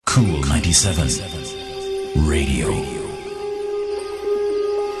Cool 97 Radio.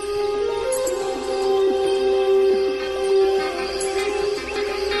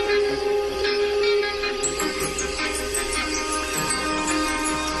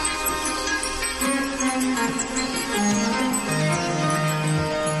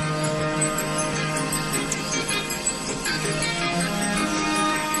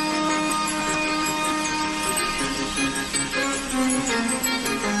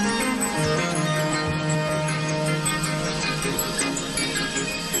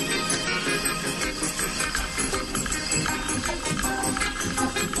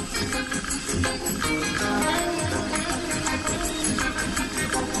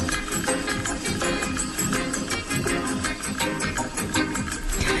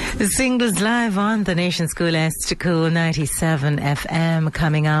 Singles live on the Nation's Coolest Cool 97 FM,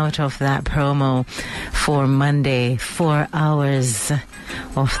 coming out of that promo for Monday, 4 hours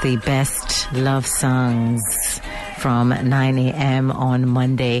of the best love songs from 9 a.m. on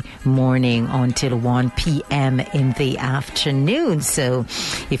Monday morning until 1 p.m. in the afternoon. So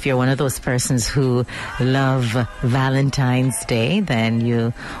if you're one of those persons who love Valentine's Day, then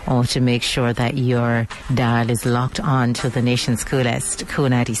you ought to make sure that your dial is locked on to the Nation's Coolest, Cool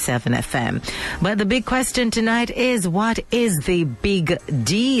 97 FM. But the big question tonight is, what is the big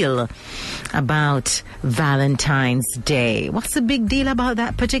deal about Valentine's Day? What's the big deal about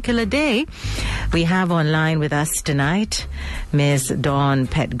that particular day? We have online with us tonight Ms. Dawn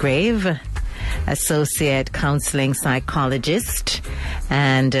Petgrave, Associate Counseling Psychologist,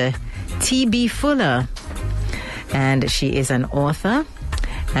 and T.B. Fuller. And she is an author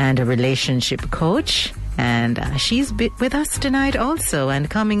and a relationship coach. And she's with us tonight also. And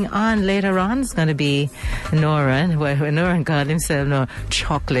coming on later on is going to be Noran. Well, Noran called himself no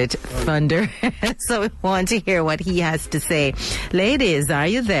Chocolate Thunder. So we want to hear what he has to say. Ladies, are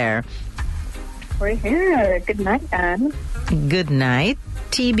you there? We're here. Good night, Anne. Good night.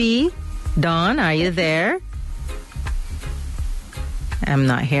 TB, Dawn, are you there? I'm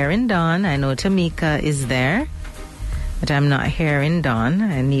not hearing Dawn. I know Tamika is there, but I'm not hearing Dawn.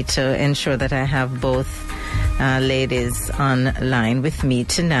 I need to ensure that I have both ladies online with me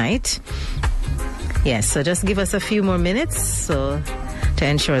tonight. Yes, so just give us a few more minutes so to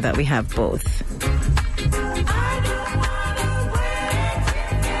ensure that we have both.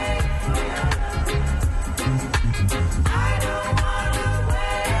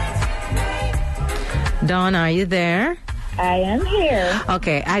 Dawn, are you there? I am here.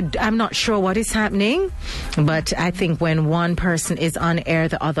 Okay, I'm not sure what is happening, but I think when one person is on air,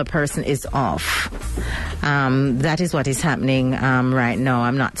 the other person is off. That is what is happening right now.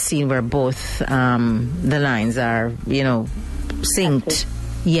 I'm not seeing where both the lines are, synced.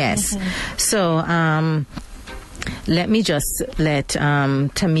 Yes. Mm-hmm. So, let me just let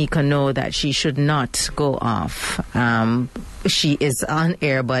Tamika know that she should not go off. She is on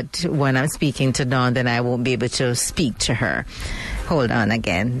air, but when I'm speaking to Dawn, then I won't be able to speak to her. Hold on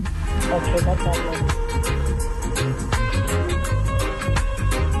again. Okay, no problem.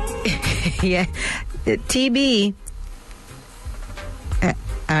 Yeah. TB.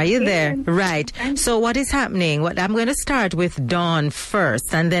 Are you there? Right. So what is happening? I'm going to start with Dawn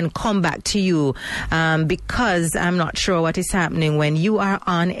first and then come back to you because I'm not sure what is happening. When you are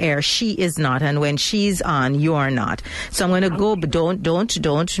on air, she is not. And when she's on, you're not. So I'm going to go, but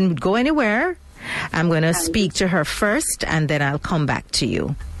don't go anywhere. I'm going to speak to her first and then I'll come back to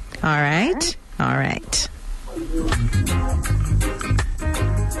you. All right? All right.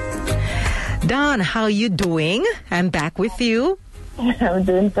 Dawn, how you doing? I'm back with you. I'm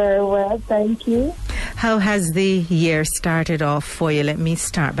doing very well, thank you. How has the year started off for you? Let me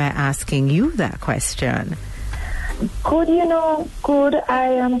start by asking you that question. Good, good. I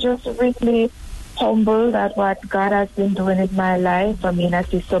am just really humbled at what God has been doing in my life. I mean, I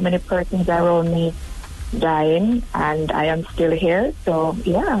see so many persons around me dying, and I am still here. So,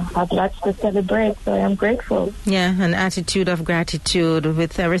 yeah, I have lots to celebrate, so I am grateful. Yeah, an attitude of gratitude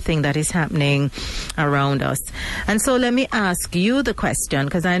with everything that is happening around us. And so let me ask you the question,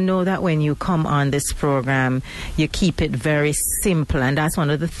 because I know that when you come on this program, you keep it very simple, and that's one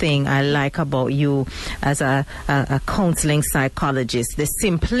of the things I like about you as a counseling psychologist, the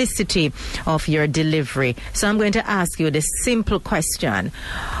simplicity of your delivery. So I'm going to ask you this simple question.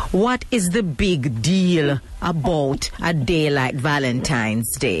 What is the big deal about a day like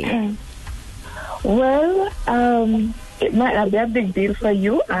Valentine's Day? Well, it might not be a big deal for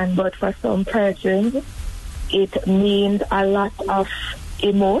you, but for some persons, it means a lot of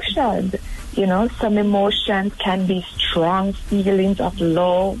emotions. Some emotions can be strong feelings of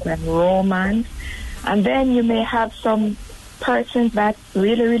love and romance, and then you may have some persons that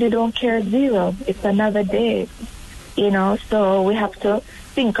really, really don't care zero. It's another day, you know. So we have to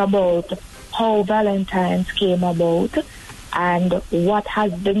think about how Valentine's came about and what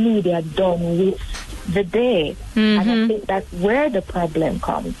has the media done with the day. And I think that's where the problem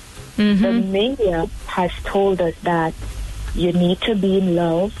comes. The media has told us that you need to be in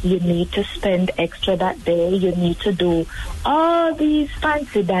love, you need to spend extra that day, you need to do all these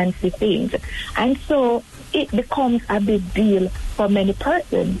fancy dancy things. And so it becomes a big deal for many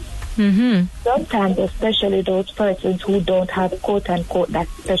persons. Sometimes, especially those persons who don't have, quote unquote, that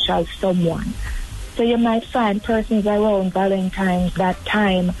special someone. So you might find persons around Valentine's that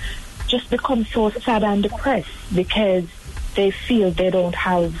time just become so sad and depressed because they feel they don't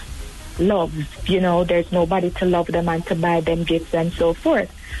have love. You know, there's nobody to love them and to buy them gifts and so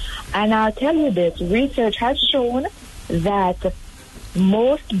forth. And I'll tell you this, research has shown that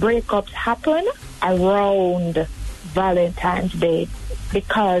most breakups happen around Valentine's Day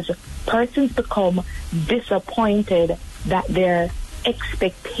because persons become disappointed that their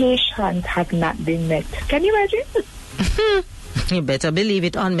expectations have not been met. Can you imagine? You better believe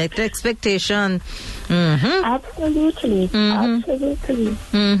it, unmet expectation. Absolutely. Absolutely.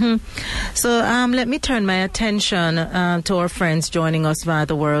 So let me turn my attention to our friends joining us via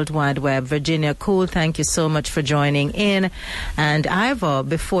the World Wide Web. Virginia Cool, thank you so much for joining in. And Ivor,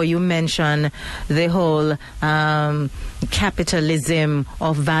 before you mention the whole capitalism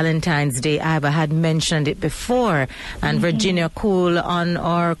of Valentine's Day, Ivor had mentioned it before. And Virginia Cool on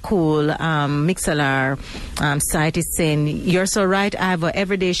our Cool Mixlr site is saying, you're so right, Ivor,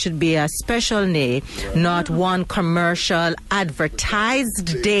 every day should be a special day, not one commercial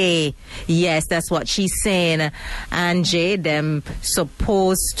advertised day. Yes, that's what she's saying. Angie, them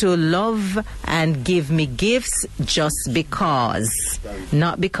supposed to love and give me gifts just because,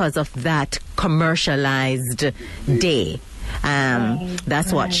 not because of that commercialized day.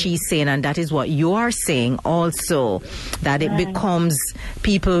 That's what she's saying, and that is what you are saying also, that it becomes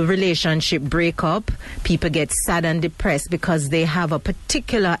people relationship break up, people get sad and depressed because they have a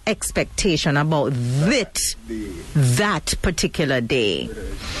particular expectation about that particular day.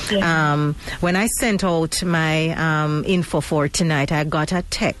 When I sent out my info for tonight, I got a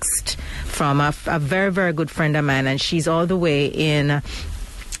text from a very, very good friend of mine, and she's all the way in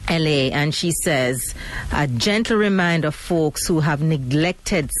LA, and she says, a gentle reminder, folks who have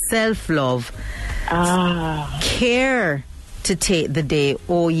neglected self-love, care to take the day.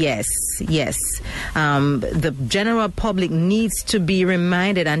 Oh, yes. The general public needs to be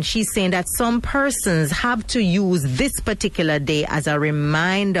reminded, and she's saying that some persons have to use this particular day as a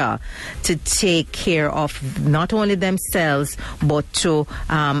reminder to take care of not only themselves, but to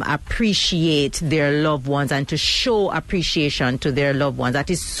appreciate their loved ones and to show appreciation to their loved ones.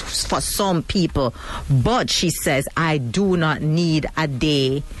 That is for some people. But she says, I do not need a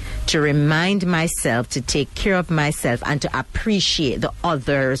day to remind myself to take care of myself and to appreciate the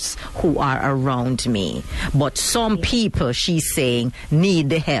others who are around me. But some people, she's saying, need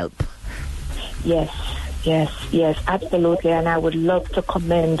the help. Yes, absolutely. And I would love to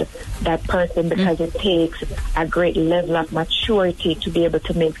commend that person because it takes a great level of maturity to be able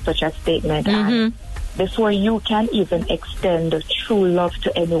to make such a statement. And before you can even extend true love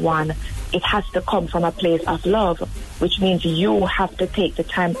to anyone, it has to come from a place of love, which means you have to take the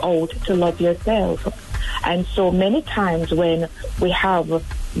time out to love yourself. And so many times when we have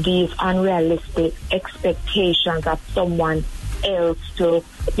these unrealistic expectations of someone else to,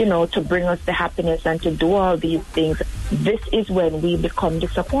 to bring us the happiness and to do all these things, this is when we become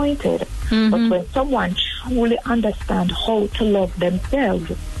disappointed. But when someone truly understands how to love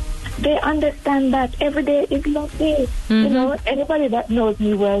themselves, they understand that every day is love day. Anybody that knows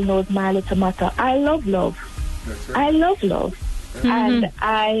me well knows my little matter. I love love. Right. I love love. And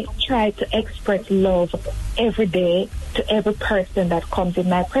I try to express love every day to every person that comes in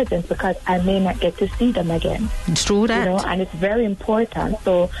my presence because I may not get to see them again. True that. And it's very important.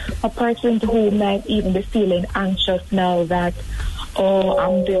 So a person who might even be feeling anxious now that, oh,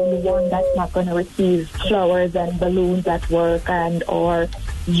 I'm the only one that's not going to receive flowers and balloons at work or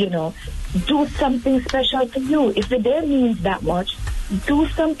do something special for you. If the day means that much, do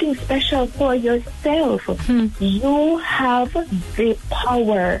something special for yourself. You have the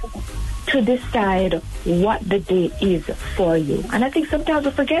power to decide what the day is for you. And I think sometimes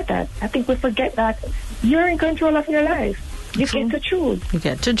we forget that. I think we forget that you're in control of your life. You get to choose. You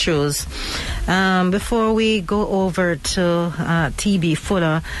get to choose. Before we go over to TB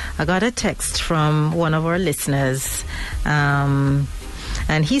Fuller, I got a text from one of our listeners.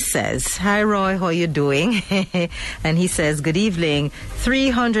 And he says, hi, Roy, how you doing? And he says, good evening.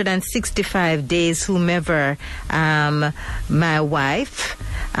 365 days, whomever, my wife,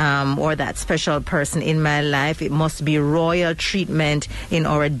 or that special person in my life, it must be royal treatment in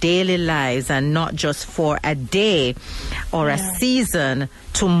our daily lives and not just for a day or a season.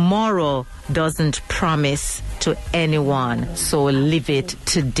 Tomorrow doesn't promise to anyone, so live it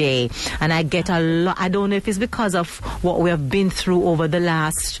today. And I get a lot. I don't know if it's because of what we have been through over the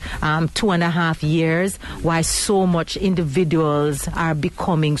last 2.5 years, why so much individuals are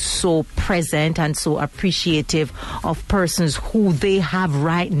becoming so present and so appreciative of persons who they have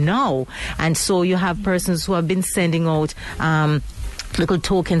right now. And so you have persons who have been sending out little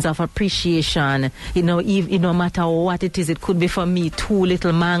tokens of appreciation, no matter what it is. It could be for me 2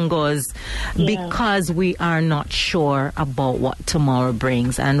 little mangoes, because we are not sure about what tomorrow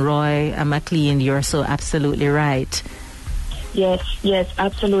brings. And Roy McLean, you're so absolutely right. Yes,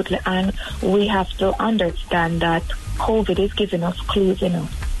 absolutely. And we have to understand that COVID is giving us clues,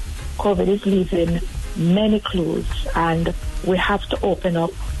 COVID is leaving many clues, and we have to open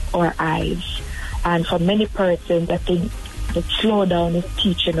up our eyes. And for many persons, I think the slowdown is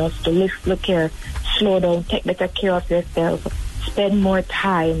teaching us to look here, slow down, take better care of yourself, spend more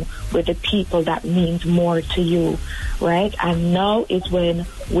time with the people that means more to you, right? And now is when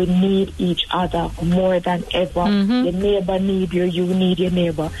we need each other more than ever. Your neighbor need you, you need your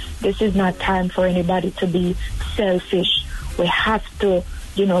neighbor. This is not time for anybody to be selfish. We have to,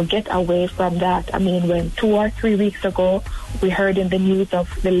 get away from that. I mean, when 2 or 3 weeks ago, we heard in the news of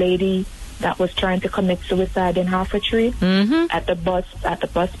the lady that was trying to commit suicide in Half-a-Tree at the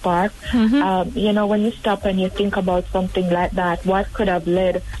bus park. When you stop and you think about something like that, what could have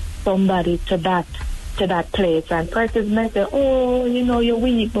led somebody to that place? And persons may say, oh, you're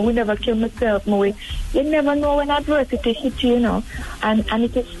weak, but we never kill myself. You never know when adversity hits you, And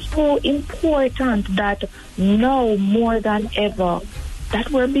it is so important that now more than ever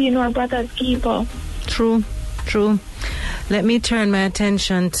that we're being our brother's keeper. True. Let me turn my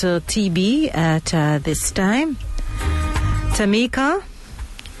attention to TB at this time. Tamika?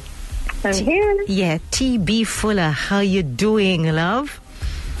 I'm here. Yeah, TB Fuller. How you doing, love?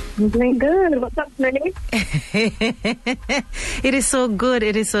 I'm doing good. What's up, Lenny? It is so good.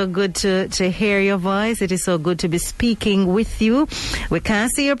 It is so good to hear your voice. It is so good to be speaking with you. We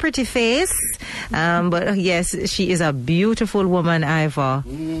can't see your pretty face, but yes, she is a beautiful woman, Ivor.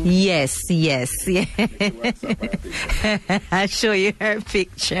 Yes. I'll show you her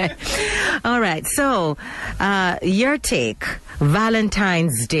picture. All right. So, your take,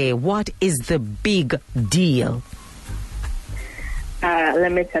 Valentine's Day. What is the big deal?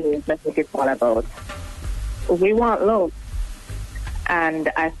 Let me tell you what it's all about. We want love.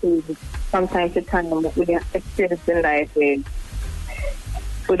 And I think from time to time what we experience in life is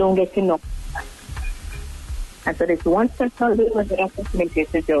we don't get enough. And so this one special day was the opportunity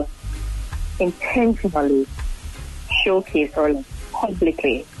to just intentionally showcase our love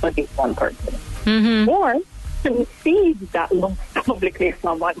publicly for this one person. Or to receive that love publicly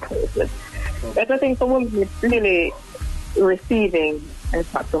from one person. That's I think for women it's really receiving, and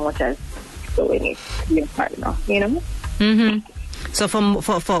it's not so much as showing it to your partner, So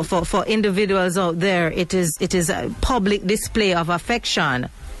for individuals out there, it is a public display of affection.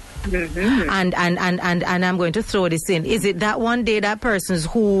 And I'm going to throw this in. Is it that one day that persons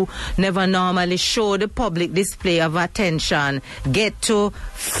who never normally show the public display of attention get to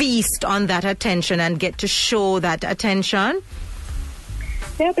feast on that attention and get to show that attention?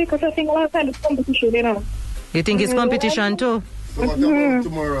 Yeah, because I think a lot of times it's competition, You think it's competition too? So what about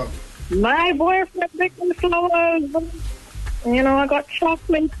tomorrow? My boyfriend picked me flowers. I got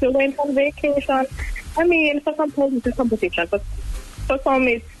chocolates. We went on vacation. I mean, for some people it's competition, but for some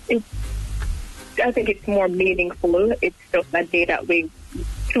it's I think it's more meaningful. It's just a day that we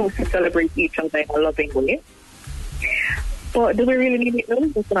choose to celebrate each other in a loving way. But do we really need it? No,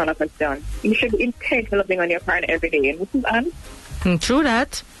 that's not a question. You should intend loving on your partner every day. And this is Anne. True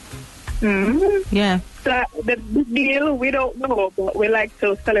that. Yeah. The deal, we don't know, but we like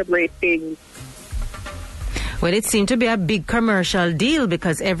to celebrate things. Well, it seemed to be a big commercial deal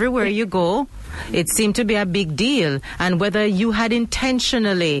because everywhere you go, it seemed to be a big deal. And whether you had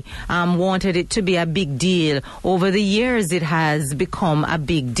intentionally wanted it to be a big deal, over the years it has become a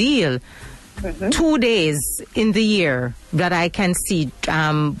big deal. 2 days in the year that I can see,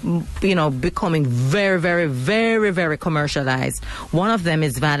 becoming very, very, very, very commercialized. One of them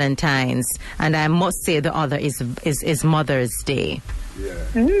is Valentine's, and I must say the other is Mother's Day.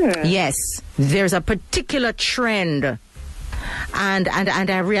 Yeah. Yes, there's a particular trend, and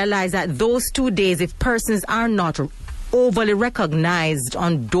I realize that those 2 days, if persons are not overly recognized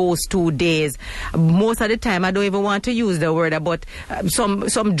on those 2 days. Most of the time, I don't even want to use the word, but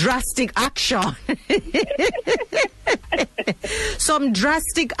some drastic action. Some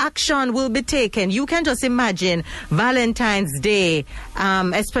drastic action will be taken. You can just imagine Valentine's Day,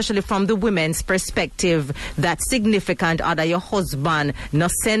 especially from the women's perspective, that significant other, your husband,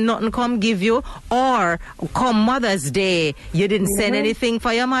 not send nothing come give you, or come Mother's Day, you didn't send anything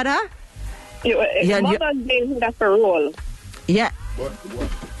for your mother? Mother's Day had a roll. Yeah.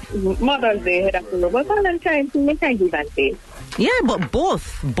 Mother's Day had a roll. But Valentine's Day, can't give and take. Yeah, but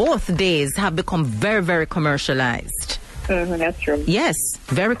both days have become very, very commercialized. That's true. Yes,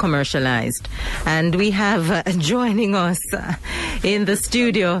 very commercialized. And we have joining us in the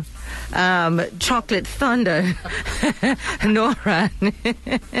studio, Chocolate Thunder, Nora.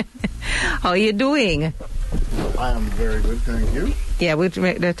 How are you doing? I am very good, thank you. Yeah,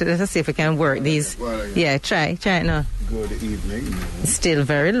 let's see if we can work these. Yeah, try it now. Good evening. Still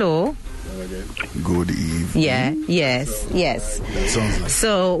very low. Good evening. Yeah, yes. That sounds like.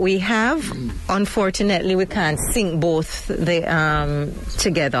 So we have, unfortunately, we can't sync both the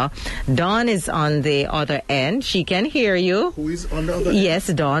together. Dawn is on the other end. She can hear you. Who is on the other end? Yes,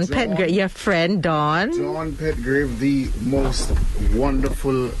 Dawn Petgrave, your friend Dawn. Dawn Petgrave, the most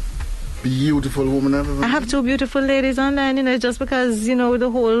wonderful, beautiful woman I've ever met. I have two beautiful ladies online, just because, with the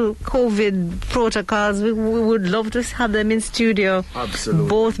whole COVID protocols, we would love to have them in studio. Absolutely.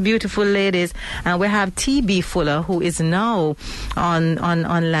 Both beautiful ladies. And we have TB Fuller, who is now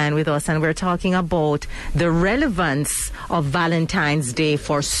online with us, and we're talking about the relevance of Valentine's Day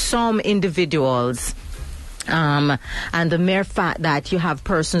for some individuals. And the mere fact that you have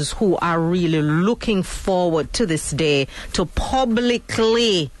persons who are really looking forward to this day to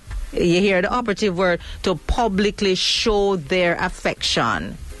publicly, you hear the operative word, to publicly show their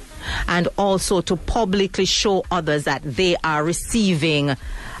affection, and also to publicly show others that they are receiving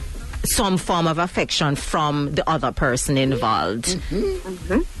some form of affection from the other person involved.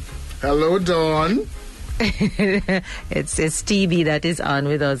 Hello, Dawn. It's TB that is on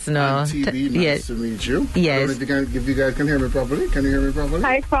with us now. TB, nice yes. to meet you. Yes. I don't know if you guys can hear me properly. Can you hear me properly?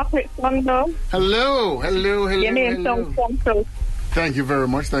 Hi, Chocolate Thunder. Hello. Your name sounds so. Thank you very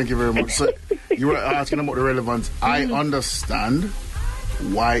much. So you were asking about the relevance. I understand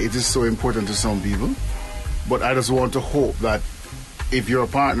why it is so important to some people, but I just want to hope that if your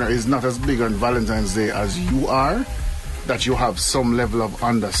partner is not as big on Valentine's Day as you are, that you have some level of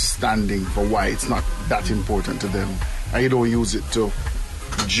understanding for why it's not that important to them, and you don't use it to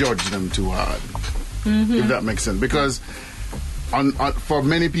judge them too hard, if that makes sense. Because for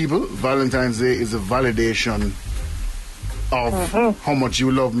many people, Valentine's Day is a validation of how much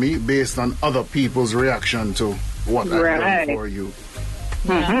you love me based on other people's reaction to what I've done for you.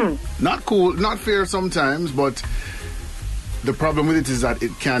 Not cool, not fair sometimes, but the problem with it is that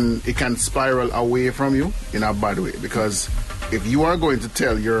it can spiral away from you in a bad way. Because if you are going to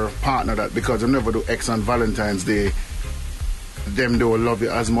tell your partner that because you never do X on Valentine's Day, them don't love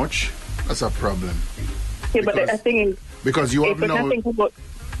you as much, that's a problem. Yeah, but the thing is, because you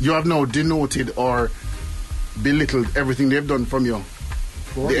have now denoted or belittled everything they've done from you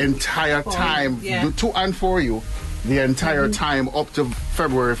the entire time, to and for you, the entire time up to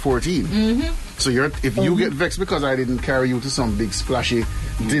February 14. So if you get vexed because I didn't carry you to some big splashy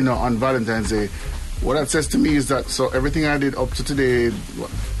dinner on Valentine's Day, what that says to me is that so everything I did up to today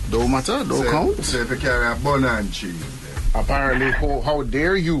don't matter, don't count. So if you carry a bun and cheese, apparently, how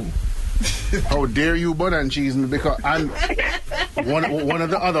dare you? How dare you bun and cheese me? Because one of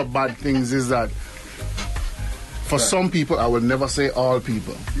the other bad things is that for some people, I will never say all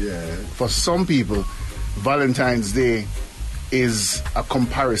people. Yeah. For some people, Valentine's Day is a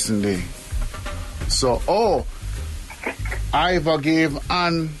comparison day. So, Ivor gave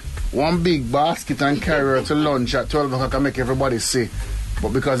Anne one big basket and carry her to lunch at 12 o'clock and make everybody say,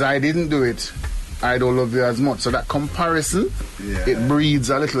 but because I didn't do it, I don't love you as much. So that comparison, it breeds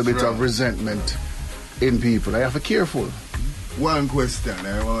a little bit of resentment in people. I have to be careful. One question,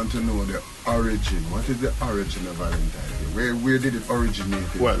 I want to know the origin. What is the origin of Valentine's Day? Where did it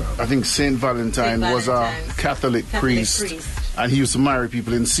originate? Well, I think Saint Valentine was a Catholic priest, and he used to marry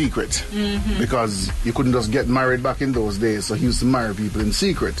people in secret because you couldn't just get married back in those days. So he used to marry people in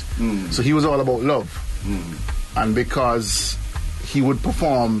secret. So he was all about love, and because he would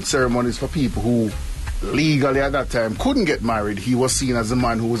perform ceremonies for people who legally at that time couldn't get married, he was seen as a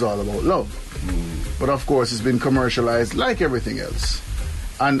man who was all about love. But of course, it's been commercialized like everything else.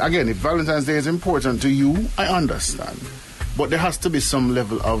 And again, if Valentine's Day is important to you, I understand. But there has to be some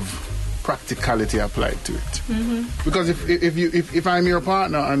level of practicality applied to it. Because if I'm your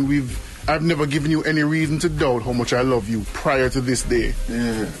partner and we've I've never given you any reason to doubt how much I love you prior to this day.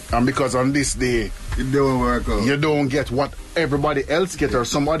 Yeah. And because on this day, It don't work out. you don't get what everybody else get or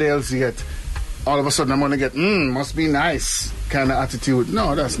somebody else get, all of a sudden I'm going to get, must be nice kind of attitude.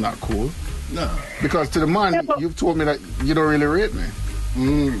 No, that's not cool. No. Because to the man, you've told me that you don't really rate me.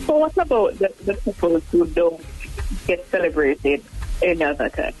 So what about the people who don't get celebrated any other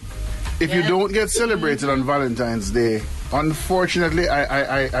time? If you don't get celebrated on Valentine's Day, unfortunately,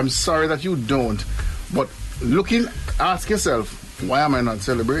 I'm sorry that you don't. But ask yourself, why am I not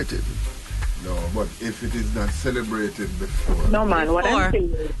celebrated? No, but if it is not celebrated before. No, man, what Or I'm saying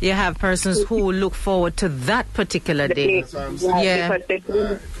is you have persons who look forward to that particular day. That's what I'm saying. Yeah. because they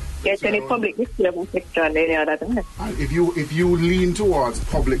don't get any public display of affection any other time. And if you lean towards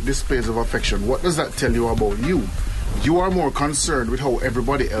public displays of affection, what does that tell you about you? You are more concerned with how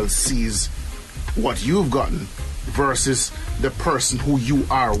everybody else sees what you've gotten versus the person who you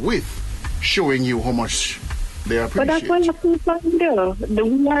are with showing you how much they But that's appreciate what you. people do.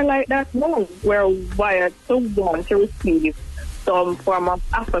 We are like that now. We're wired to want to receive some form of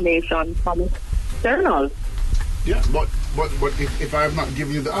affirmation from externals. Yeah, but if I have not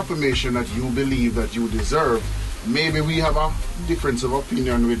given you the affirmation that you believe that you deserve, maybe we have a difference of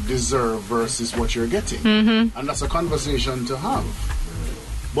opinion with deserve versus what you're getting. Mm-hmm. And that's a conversation to have.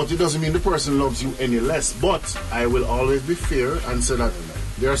 But it doesn't mean the person loves you any less. But I will always be fair and say that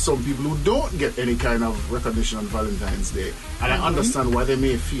there are some people who don't get any kind of recognition on Valentine's Day. And I understand why they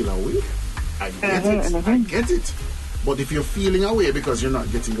may feel away. I get it. I get it. But if you're feeling away because you're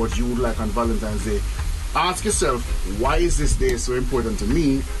not getting what you would like on Valentine's Day, ask yourself, why is this day so important to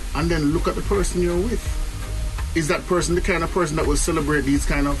me? And then look at the person you're with. Is that person the kind of person that will celebrate these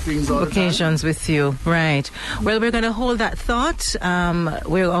kind of things all the time? Occasions with you, right. Well, we're going to hold that thought.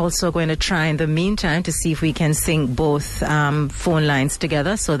 We're also going to try in the meantime to see if we can sync both phone lines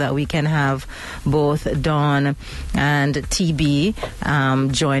together so that we can have both Dawn and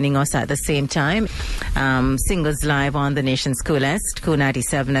TB joining us at the same time. Singles live on the nation's coolest, Cool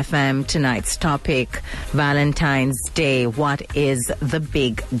 97 FM. Tonight's topic, Valentine's Day. What is the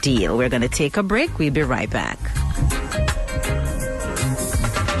big deal? We're going to take a break. We'll be right back.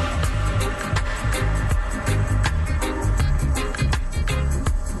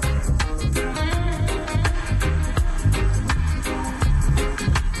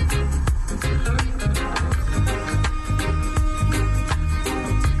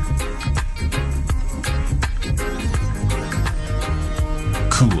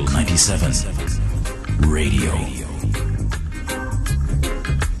 Cool 97 Radio.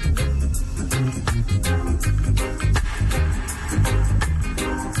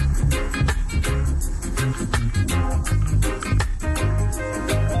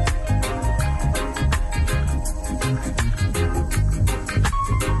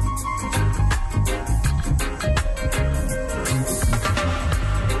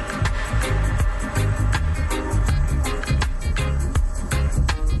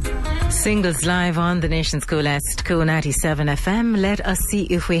 Singles live on the nation's coolest, Cool 97 FM. Let us see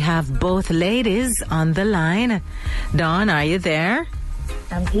if we have both ladies on the line. Dawn, are you there?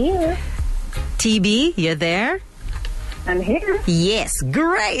 I'm here. TB, you there? I'm here. Yes,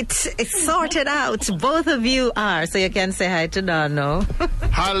 great. It's sorted out. Both of you are. So you can say hi to Dawn now.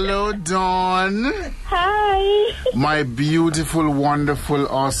 Hello, Dawn. Hi. My beautiful, wonderful,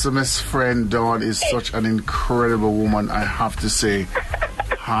 awesomest friend, Dawn, is such an incredible woman, I have to say.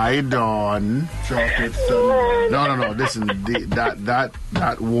 Hi, Dawn. Chocolate sun. No. Listen,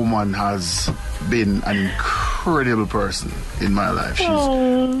 that woman has been an incredible person in my life. She's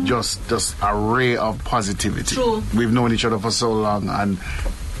just a ray of positivity. True. We've known each other for so long, and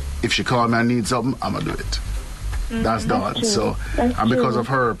if she call me and need something, I'ma do it. That's Dawn. So, and because of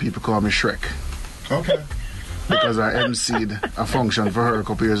her, people call me Shrek. Okay. Because I emceed a function for her a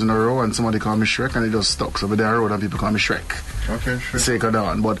couple years in a row, and somebody called me Shrek, and it just stuck. So, there I road, and people call me Shrek. Okay, sure. Sake of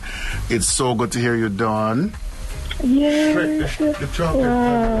Dawn. But it's so good to hear you, Dawn. Shrek, the chocolate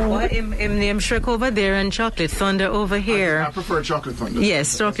sun. What him name Shrek over there and Chocolate Thunder over here? I prefer Chocolate Thunder.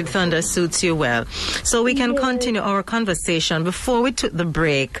 Yes, Chocolate Thunder suits you well. So we can continue our conversation. Before we took the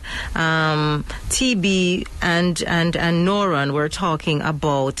break, TB and Noran were talking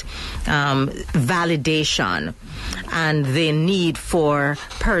about validation and the need for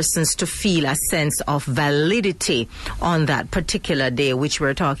persons to feel a sense of validity on that particular day, which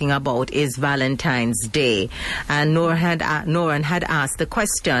we're talking about is Valentine's Day. And And Noran had asked the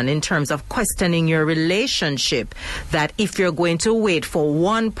question in terms of questioning your relationship, that if you're going to wait for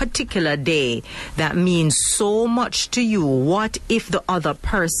one particular day that means so much to you, what if the other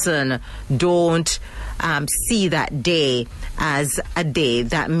person don't see that day as a day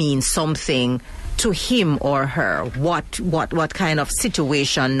that means something to him or her? What kind of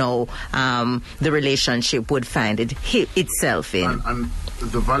situation now the relationship would find itself in? And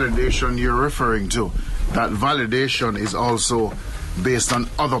the validation you're referring to, that validation is also based on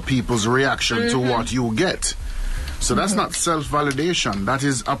other people's reaction to what you get. So that's not self-validation. That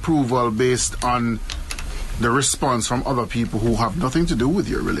is approval based on the response from other people who have nothing to do with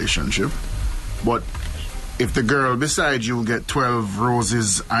your relationship. But if the girl beside you get 12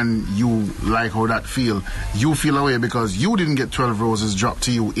 roses and you like how that you feel away because you didn't get 12 roses dropped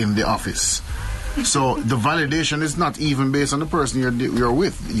to you in the office. So the validation is not even based on the person you're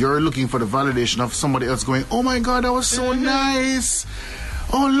with. You're looking for the validation of somebody else going, oh my God, that was so nice.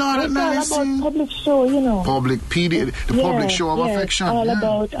 Oh Lord, it's nice. all about public show, you know. Public show of affection. All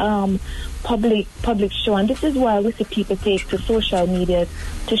about public show, and this is why we see people take to social media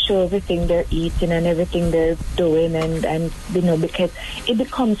to show everything they're eating and everything they're doing, and you know, because it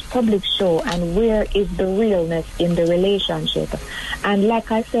becomes public show. And where is the realness in the relationship? And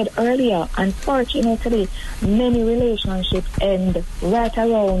like I said earlier, unfortunately, many relationships end right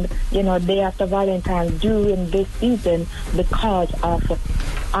around, you know, day after Valentine's during this season because of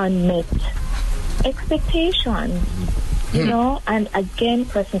unmet expectations. You know, and again,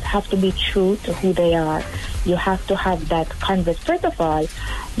 persons have to be true to who they are. You have to have that conversation. First of all,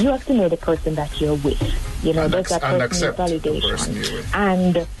 you have to know the person that you're with. You know, there's that personal validation.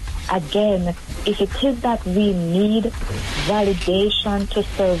 And again, if it is that we need validation to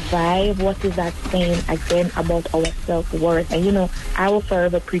survive, what is that saying again about our self-worth? And you know, I will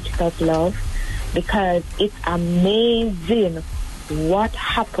forever preach self-love, because it's amazing what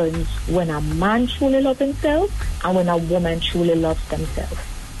happens when a man truly loves himself and when a woman truly loves themselves.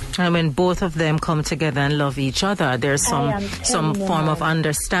 And when both of them come together and love each other, there's some form of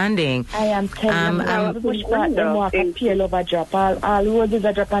understanding. I am telling you, I wish that them walk a peel over drop. All roses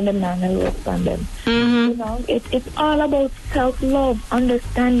are drop on them now and rose on them. You know, it's all about self-love,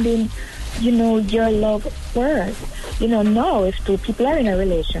 understanding, you know, your love first. You know, now if two people are in a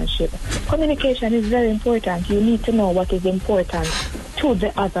relationship, communication is very important. You need to know what is important to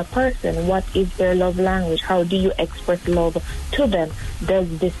the other person. What is their love language? How do you express love to them?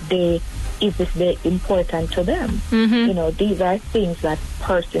 Is this day important to them? You know, these are things that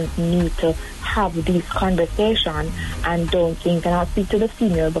persons need to have these conversations, and don't think, and I'll speak to the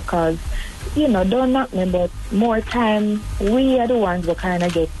female because, you know, don't knock me, but more time we are the ones who kind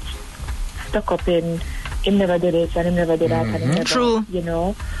of get stuck up in him never did this and him never did that and him never, True. You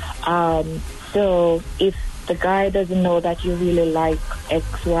know. So if the guy doesn't know that you really like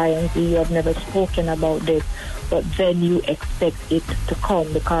X, Y, and Z, you have never spoken about this, but then you expect it to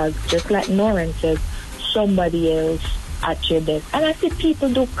come because, just like Noran says, somebody else at your desk. And I see people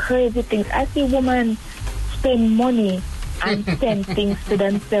do crazy things. I see women spend money and send things to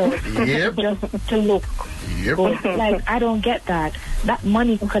themselves just to look. But, like, I don't get that. That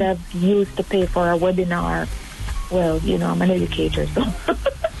money could have used to pay for a webinar. Well, you know, I'm an educator, so.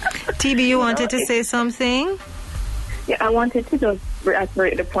 TB, you wanted to say something? Yeah, I wanted to just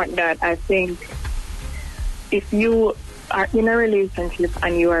reiterate the point that I think if you are in a relationship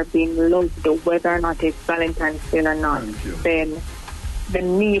and you are being loved, whether or not it's Valentine's Day or not, then the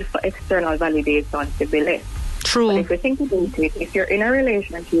need for external validation to be less. True. But if you think about it, if you're in a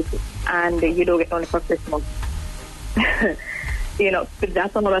relationship and you don't get money for Christmas, you know,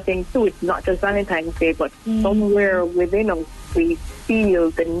 that's another thing too. It's not just Valentine's Day, but somewhere within us, we feel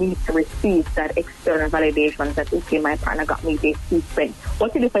the need to receive that external validation that, okay, my partner got me this sequence.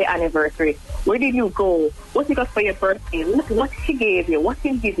 What did you do for your anniversary? Where did you go? What you got for your birthday? Look what she gave you. What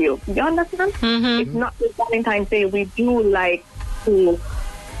did he give you? You understand? It's not just Valentine's Day. We do like to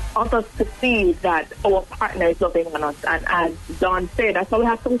others to see that our partner is loving on us. And as Don said, that's why we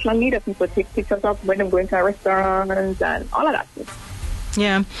have social media. People take pictures of when they're going to restaurants and all of that stuff.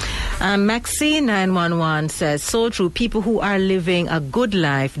 Yeah. Maxine911 says, so true. People who are living a good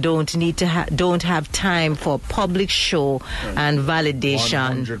life don't have time for public show and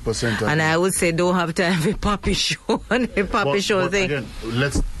validation. 100%. And I would say don't have time for puppy show and a puppy show thing. Again,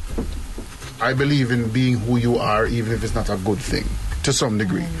 I believe in being who you are, even if it's not a good thing, to some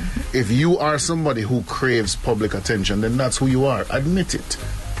degree. If you are somebody who craves public attention, then that's who you are. Admit it.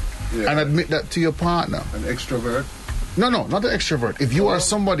 And admit that to your partner. An extrovert. No, not an extrovert. If you are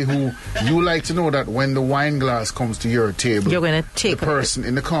somebody who you like to know that when the wine glass comes to your table, You're going to take the person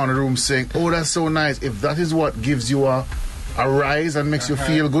in the corner room saying, "Oh, that's so nice." If that is what gives you a rise and makes you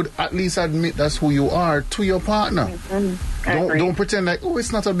feel good, at least admit that's who you are to your partner. Don't pretend like, oh,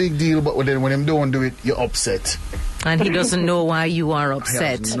 it's not a big deal, but then when them don't do it, you're upset. And he doesn't know why you are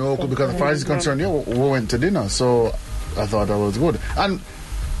upset. He has no clue, because as far as he's concerned, we went to dinner, so I thought that was good. And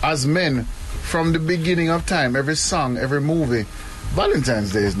as men, from the beginning of time, every song, every movie,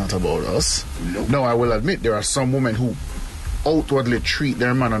 Valentine's Day is not about us. No, I will admit there are some women who outwardly treat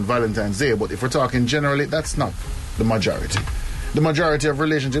their man on Valentine's Day, but if we're talking generally, that's not the majority. The majority of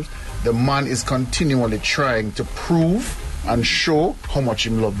relationships, the man is continually trying to prove and show how much he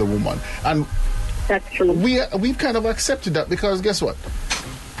loves the woman. And that's true. We've kind of accepted that, because guess what?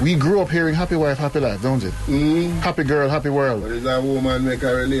 We grew up hearing happy wife, happy life, don't it? Happy girl, happy world. But is that woman make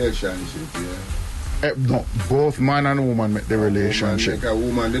a relationship, yeah? No, both man and woman make the relationship. A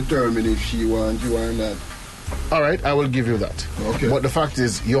woman determine if she wants you or not. All right, I will give you that. Okay. But the fact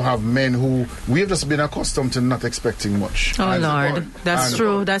is, you have men who we have just been accustomed to not expecting much. Oh, Lord. That's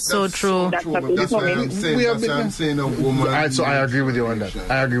true. That's so true. That's why I'm saying, I'm saying a woman. So I agree with you on that.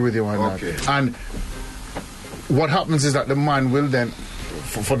 I agree with you on that. And what happens is that the man will then,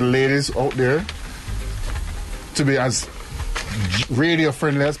 for the ladies out there, to be as radio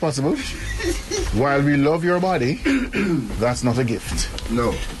friendly as possible. While we love your body, that's not a gift.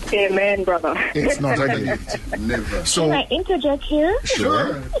 No. Amen, brother. It's not a gift. Never. So, Can I interject here?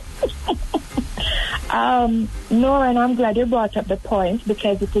 Sure. Nora, and I'm glad you brought up the point,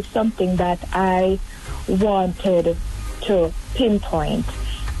 because it is something that I wanted to pinpoint.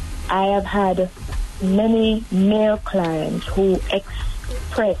 I have had many male clients who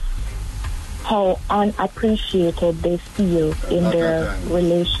express how unappreciated they feel in their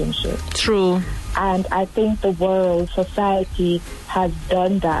relationship. True. And I think the world, society has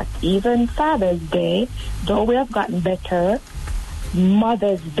done that. Even Father's Day, though we have gotten better,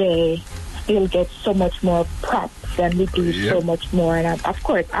 Mother's Day still gets so much more props, and we do so much more. And of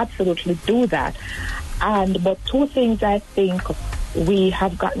course, absolutely do that. But two things I think we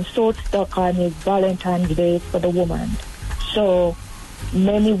have gotten so stuck on is Valentine's Day for the woman. So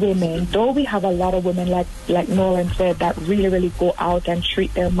many women, though we have a lot of women like Nolan said, that really go out and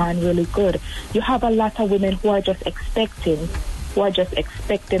treat their man really good, you have a lot of women who are just expecting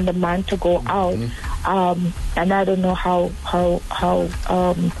the man to go out. And I don't know how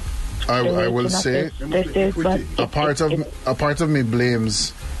I will say this is, but a part of me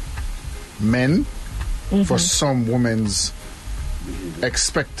blames men for some women's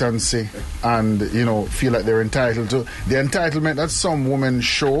expectancy and feel like they're entitled to the entitlement that some women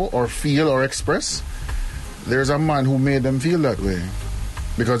show or feel or express. There's a man who made them feel that way,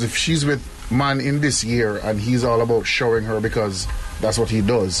 because if she's with man in this year and he's all about showing her because that's what he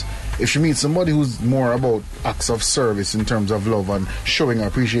does, if she meets somebody who's more about acts of service in terms of love and showing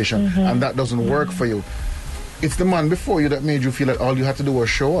appreciation, and that doesn't work for you, it's the man before you that made you feel like all you had to do was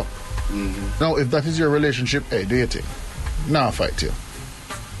show up. Now if that is your relationship, hey, do your thing. Now fight you.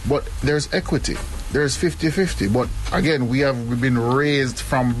 But there's equity. There's 50-50. But again, we've been raised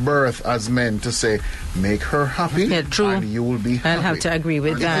from birth as men to say, make her happy, and you will be happy. I'll have to agree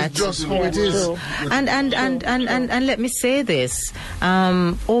with that. It's just how it is. And let me say this.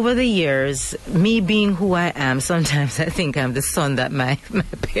 Over the years, me being who I am, sometimes I think I'm the son that my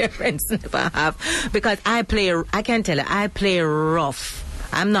parents never have, because I can tell you, I play rough.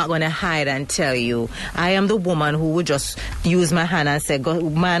 I'm not going to hide and tell you. I am the woman who would just use my hand and say, go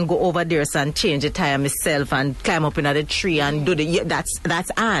over there and change the tire myself and climb up into the tree and do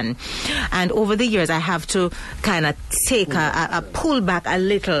that's Anne. And over the years, I have to kind of take a pull back a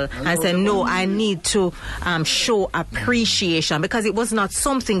little and say, no, I need to show appreciation, because it was not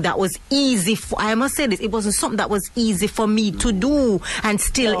something that was easy I must say this, it wasn't something that was easy for me to do, and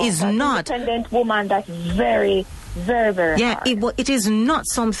still is not. Independent woman, that's very, very hard. It is not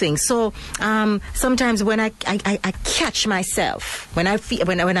something. So sometimes when I catch myself, when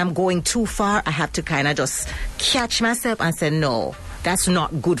I'm going too far, I have to kind of just catch myself and say, no, that's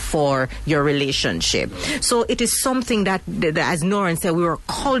not good for your relationship. So it is something that as Noreen said, we were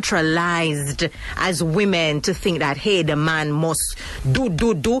culturalized as women to think that, hey, the man must do,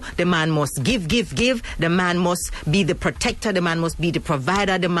 the man must give, the man must be the protector, the man must be the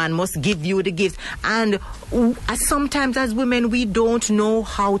provider, the man must give you the gift. And sometimes as women, we don't know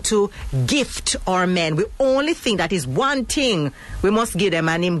how to gift our men. We only think that is one thing we must give them,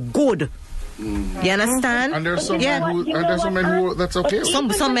 and him good. You understand? And there's some men who that's okay.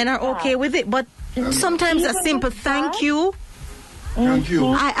 Some men are okay with it, but sometimes a simple thank you. Thank you.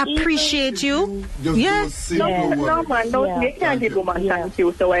 I appreciate you. Just Yeah. those simple No, words. man, don't Yeah. you can't give woman Yeah. thank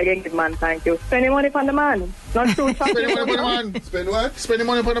you, so I can give man thank you. Spending money for the man. Not true. Spending money for the man. Spend what? Spending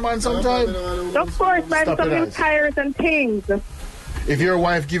money for the man sometime. Of course, buy Stop some it, new guys. tires and things. If your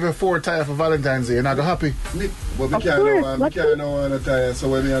wife give you 4 tires for Valentine's Day, you're not happy. But we Of can't course, know, we what can't know on a tire, so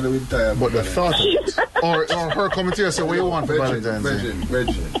when we are with tire. But the thought, or her coming to you and say, what you want for Valentine's Day?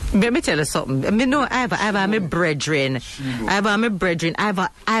 Virgin. Let me tell you something. I mean, no, I have my brethren.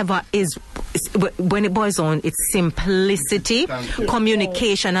 Ivor is, when it boils on, it's simplicity, Thank you.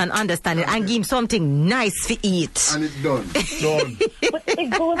 communication, and understanding, and give him something nice to eat. And it's done. Done. But it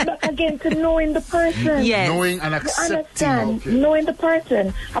goes back again to knowing the person. Yes. Knowing and You accepting. understand? Okay. Knowing the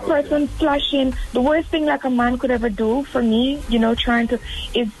person. A person flashing. The worst thing like a man could ever do for me, trying to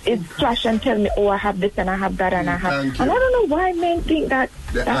is flash and tell me, oh, I have this and I have that and I have. Thank And you. I don't know why men think that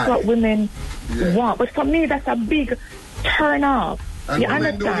The that's eye. what women Yeah. want. But for me, that's a big turn off. And You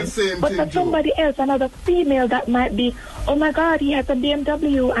women do the understand? same But thing for too. somebody else, another female, that might be, oh my God, he has a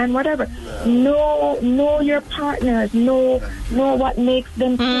BMW and whatever. Know your partners. Know what makes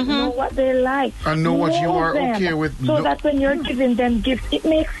them tick, know what they like. And know what you are them, okay with. So No- that when you're giving them gifts, it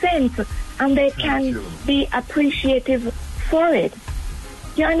makes sense. And they can you. be appreciative for it.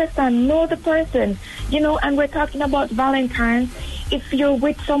 You understand? Know the person. And we're talking about Valentine's. If you're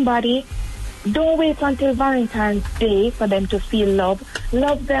with somebody, don't wait until Valentine's Day for them to feel love.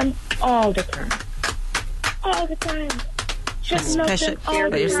 Love them all the time. All the time. Just love them all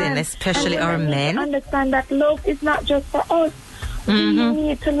But the you're saying time. especially And our women need to men? understand that love is not just for us. We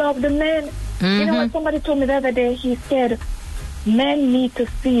need to love the men. You know what somebody told me the other day? He said, men need to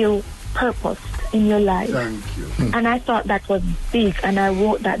feel purpose in your life. Thank you. And I thought that was big, and I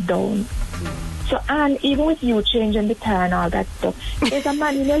wrote that down. So, and even with you changing the tire and all that stuff, there's a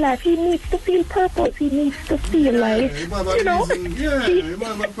man in your life, he needs to feel purpose. He needs to feel like, You have a reason. Yeah, you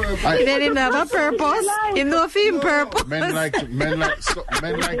have a purpose. He didn't have a purpose. He no feel purpose. Men like to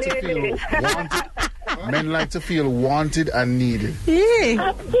feel wanted. Men like to feel wanted and needed. Yeah.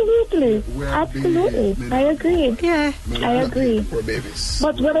 Absolutely. We are Absolutely. big, I agree. Yeah. I agree. Poor babies.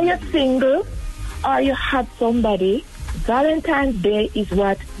 But whether you're single or you have somebody, Valentine's Day is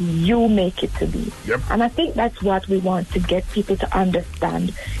what you make it to be. Yep. And I think that's what we want to get people to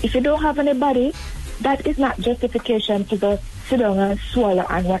understand. If you don't have anybody, that is not justification to just sit down and swallow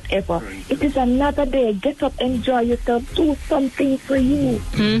and whatever. It is another day. Get up, enjoy yourself, do something for you.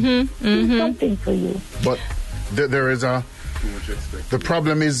 Do something for you. But there is a. Too much expect. The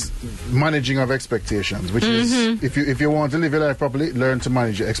problem is managing of expectations, which is if you want to live your life properly, learn to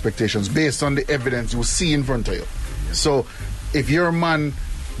manage your expectations based on the evidence you see in front of you. So if your man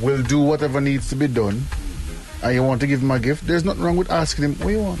will do whatever needs to be done and you want to give him a gift, there's nothing wrong with asking him what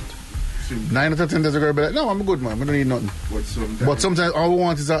you want. 9 out of 10 there's a girl be like, no, I'm a good man, I don't need nothing. But sometimes all we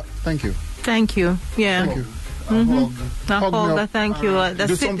want is a thank you. Thank you. Yeah. Thank you. A hug. Hug me up. Thank you.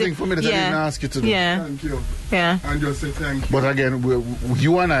 Do something for me that I didn't ask you to do. Yeah. Thank you. Yeah. And just say thank you. But again,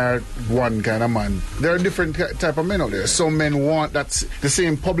 you and I are one kind of man. There are different type of men out there. Some men want that's the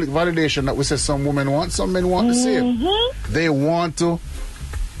same public validation that we say some women want. Some men want the same. They want to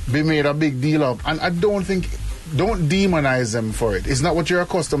be made a big deal of. And I don't demonize them for it. It's not what you're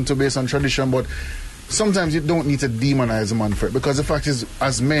accustomed to based on tradition, but sometimes you don't need to demonize a man for it. Because the fact is,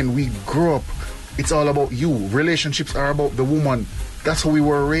 as men, we grow up, it's all about you. Relationships are about the woman. That's how we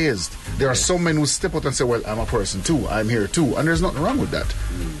were raised. There are some men who step out and say, well, I'm a person too. I'm here too. And there's nothing wrong with that.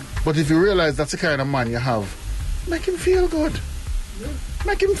 But if you realize that's the kind of man you have, make him feel good.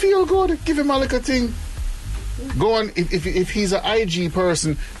 Make him feel good. Give him a little thing. Go on. If he's an IG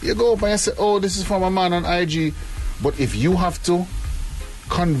person, you go up and you say, oh, this is from a man on IG. But if you have to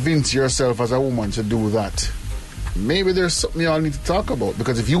convince yourself as a woman to do that, maybe there's something you all need to talk about.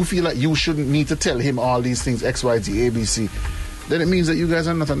 Because if you feel like you shouldn't need to tell him all these things, X, Y, Z, A, B, C, then it means that you guys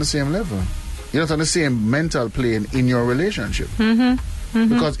are not on the same level. You're not on the same mental plane in your relationship.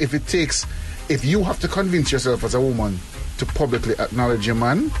 Because if you have to convince yourself as a woman to publicly acknowledge your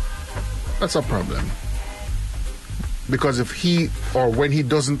man, that's a problem. Because if he or when he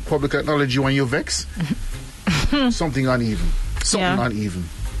doesn't publicly acknowledge you and you vex, something uneven. Uneven.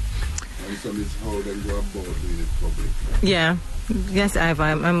 And so it's how they go about doing it public. Yeah. Yes, I'm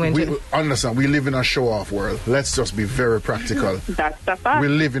going We to. understand, we live in a show-off world. Let's just be very practical. That's the fact. We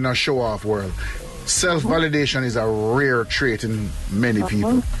live in a show-off world. Self-validation is a rare trait in many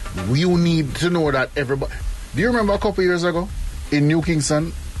people. You need to know that everybody... Do you remember a couple years ago in New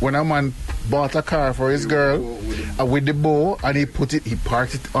Kingston when a man bought a car for his girl with the bow and he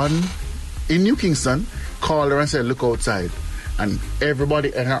parked it on in New Kingston, called her and said, look outside. and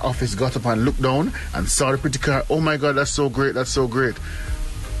everybody in her office got up and looked down and saw the pretty car. Oh my God, that's so great, that's so great.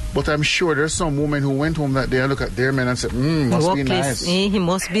 But I'm sure there's some women who went home that day and look at their men and said, must be nice. He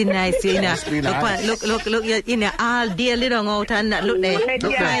must be nice. You know. Must be nice. Look, you know, all day little out and look there.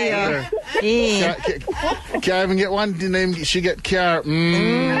 Look there. Can't even get one name, she get car.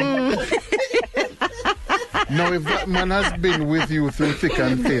 Now, if that man has been with you through thick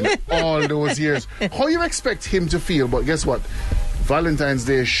and thin all those years, how you expect him to feel? But guess what? Valentine's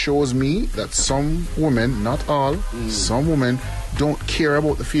Day shows me that some women, not all, some women don't care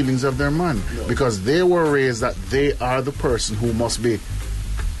about the feelings of their man because they were raised that they are the person who must be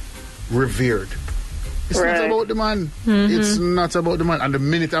revered. It's not about the man. It's not about the man. And the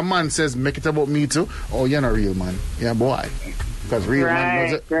minute a man says, make it about me too, oh, you're not a real man. Yeah, boy. Because real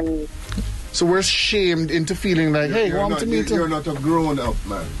man does it. Right. So we're shamed into feeling like, hey, want to meet You're not a grown-up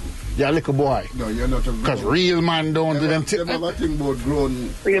man. You're a little boy. No, you're not a because real man don't do them.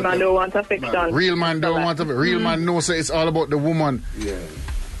 Real man don't want affection. Real man don't want affection. Real man knows it's all about the woman. Yeah.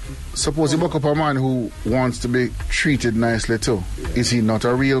 Suppose you buck up a man who wants to be treated nicely too. Yeah. Is he not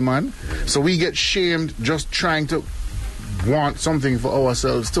a real man? So we get shamed just trying to want something for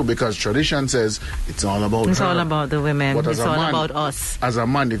ourselves too, because tradition says it's all about it's her. all about the women. But it's all about us. As a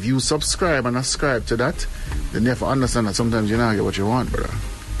man, if you subscribe and ascribe to that, then you have to understand that sometimes you don't get what you want, brother.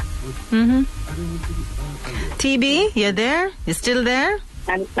 TB, you there? You still there?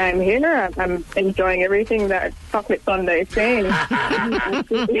 I'm here. I'm enjoying everything that Chocolate Thunder is saying.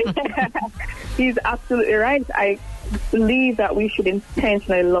 He's absolutely right. I believe that we should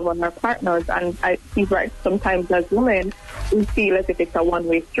intentionally love on our partners, and he's right. Sometimes as women, we feel as if it's a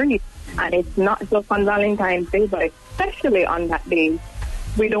one-way street, and it's not just on Valentine's Day, but especially on that day,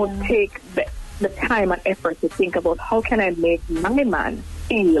 we don't take the time and effort to think about how can I make my man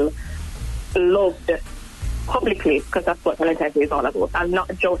feel loved publicly, because that's what Valentine's Day is all about, and not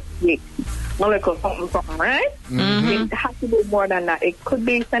just with molecule something, right? It has to be more than that. It could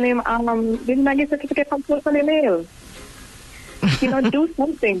be sending didn't I get certificate from social mail? Do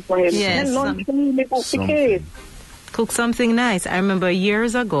something for him. Yes, Cook something nice. I remember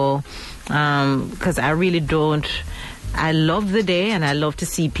years ago, because I love the day and I love to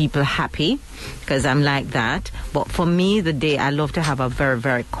see people happy because I'm like that. But for me, the day, I love to have a very,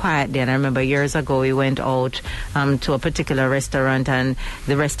 very quiet day. And I remember years ago, we went out to a particular restaurant, and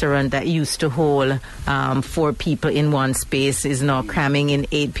the restaurant that used to hold 4 people in one space is now cramming in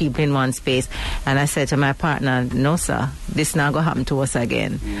 8 people in one space. And I said to my partner, no, sir, this not going to happen to us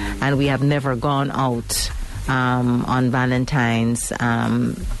again. And we have never gone out on Valentine's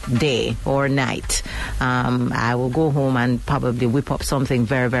Day or night. I will go home and probably whip up something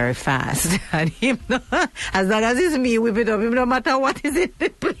very, very fast. And him, as long as it's me, whip it up, no matter what is in the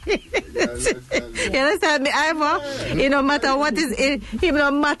place. You understand me, Ivor? No matter what is in,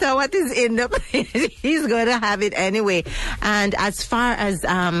 no matter what is in the place, he's going to have it anyway. And as far as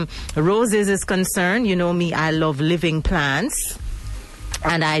roses is concerned, you know me, I love living plants.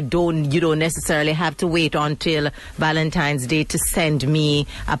 And you don't necessarily have to wait until Valentine's Day to send me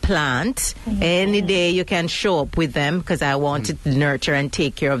a plant. Any day you can show up with them because I want to nurture and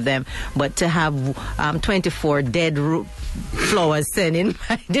take care of them. But to have 24 dead flowers sent in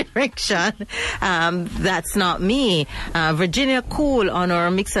my direction, that's not me. Virginia Cool on our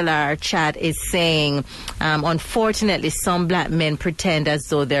Mixlr chat is saying, unfortunately, some black men pretend as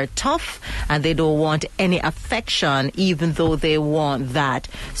though they're tough and they don't want any affection, even though they want that.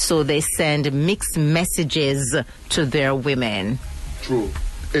 So they send mixed messages to their women. True.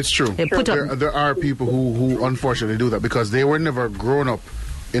 It's true. There are people who unfortunately do that because they were never grown up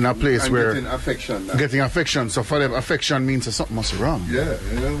in a place where getting affection. So for them, affection means that something must be wrong. Yeah.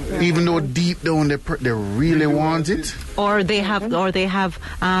 Even though deep down they really want it, or they have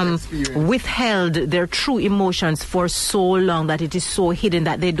withheld their true emotions for so long that it is so hidden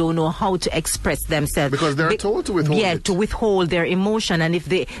that they don't know how to express themselves because they're told to withhold. Yeah, to withhold their emotion, and if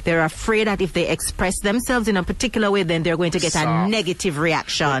they're afraid that if they express themselves in a particular way, then they're going to get a negative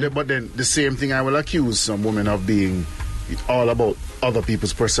reaction. But then the same thing I will accuse some women of being all about other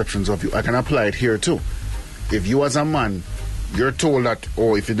people's perceptions of you. I can apply it here too. If you as a man, you're told that,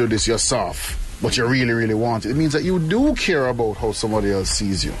 if you do this, you're soft, but you really, really want it, it means that you do care about how somebody else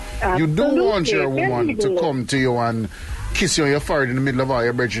sees you. Absolutely. You do want your woman to come to you and kiss you on your forehead in the middle of all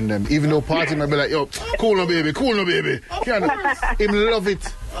your bridging them, even though party might be like, yo, cool no baby. Him love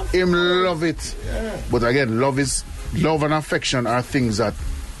it. Yeah. But again, love and affection are things that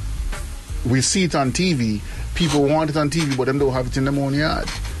we see it on TV. People want it on TV, but them don't have it in their own yard.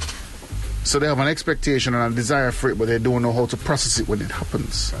 So they have an expectation and a desire for it, but they don't know how to process it when it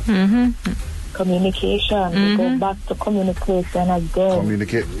happens. communication. We go back to communication again.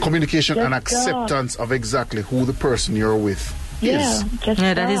 Communication Just and acceptance of exactly who the person you're with is.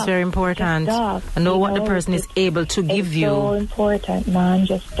 That is very important. And know what the person is able to give you. It's so important, man.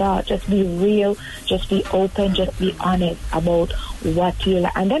 Just start. Just be real. Just be open. Just be honest about what you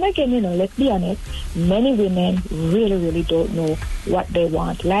like. And then again, let's be honest. Many women really, really don't know what they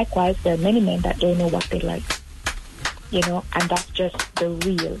want. Likewise, there are many men that don't know what they like. And that's just the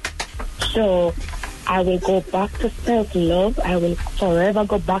real. So I will go back to self-love. I will forever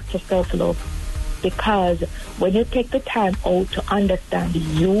go back to self-love. Because when you take the time out to understand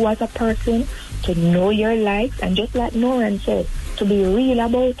you as a person, to know your likes, and just like Noran said, to be real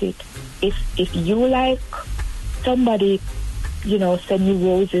about it. If you like somebody, send you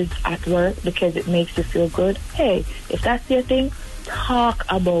roses at work because it makes you feel good, hey, if that's your thing, talk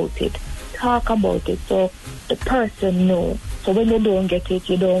about it. Talk about it so the person knows. So when they don't get it,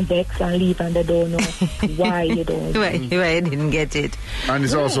 you don't vex and leave and they don't know why you don't. Why you didn't get it. And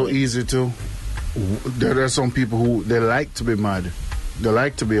it's also easy to... There are some people who they like to be mad, they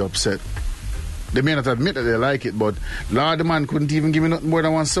like to be upset. They may not admit that they like it, but Lord, the man couldn't even give me nothing more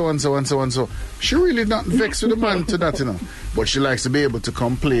than one so and so and so and so. She really not vexed with the man to that, But she likes to be able to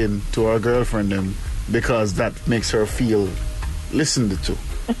complain to her girlfriend because that makes her feel listened to.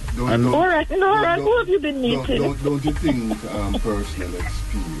 All right, Nora, who have you been meeting? Don't you think personal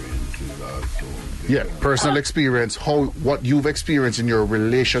experience is also... Yeah, personal experience, what you've experienced in your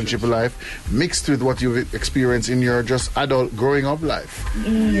relationship life mixed with what you've experienced in your just adult growing up life.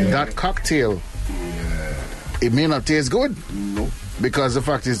 That cocktail, it may not taste good. No. Because the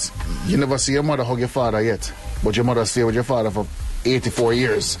fact is, you never see your mother hug your father yet, but your mother stayed with your father for 84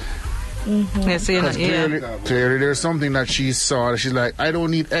 years. Yes, clearly there's something that she saw. She's like, I don't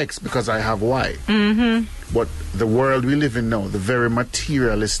need X because I have Y. But the world we live in now, the very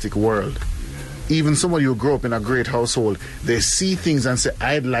materialistic world, even somebody who grew up in a great household, they see things and say,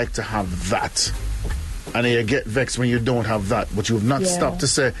 I'd like to have that. And then you get vexed when you don't have that. But you've not stopped to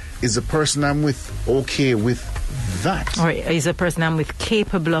say, is the person I'm with okay with that? Or is the person I'm with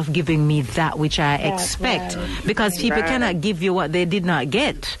capable of giving me that which I expect? Because people cannot give you what they did not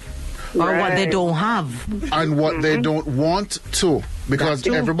get. Or what they don't have. And what they don't want to. Because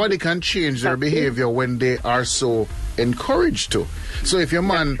everybody can change their behavior when they are so encouraged to. So if your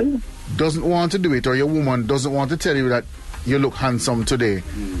man doesn't want to do it, or your woman doesn't want to tell you that you look handsome today,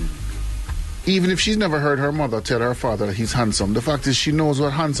 even if she's never heard her mother tell her father that he's handsome, the fact is she knows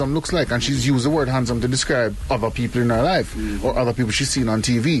what handsome looks like, and she's used the word handsome to describe other people in her life or other people she's seen on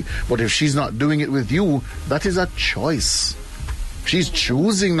TV. But if she's not doing it with you, that is a choice. She's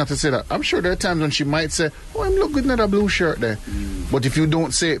choosing not to say that. I'm sure there are times when she might say, oh, I'm look good in that blue shirt there. But if you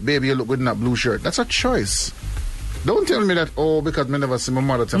don't say, baby, you look good in that blue shirt, that's a choice. Don't tell me that, because me never see my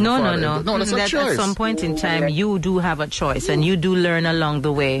mother tell my father. No, that's a choice. At some point in time, you do have a choice, and you do learn along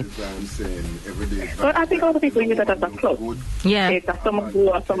the way. Well, I think other people use it as a club. Yeah. It's a some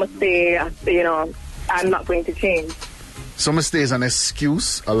do or some say, I'm not going to change. Some stay is an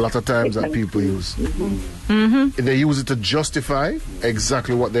excuse a lot of times that people use. They use it to justify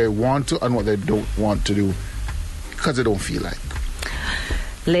exactly what they want to and what they don't want to do because they don't feel like.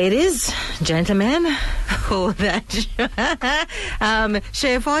 Ladies, gentlemen, hold that.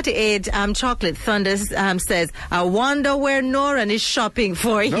 Shay 48, Chocolate Thunder says, I wonder where Noran is shopping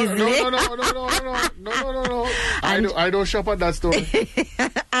for his No. I don't shop at that store.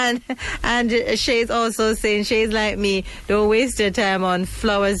 and Shay's also saying, Shay's like me, don't waste your time on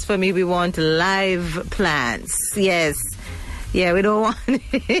flowers for me. We want live plants. Yes. Yeah, we don't want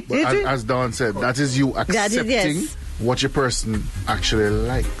it. But as Dawn said, that is you accepting what your person actually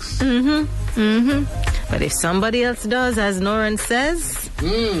likes. But if somebody else does, as Noran says,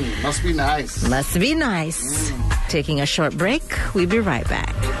 must be nice. Must be nice. Taking a short break. We'll be right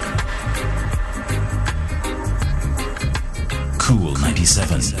back. Cool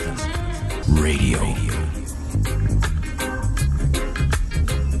 97 Radio.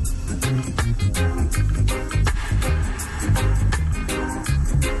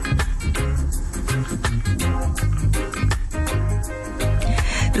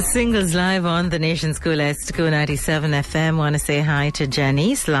 The singles live on the Nation School S2 97 FM. Want to say hi to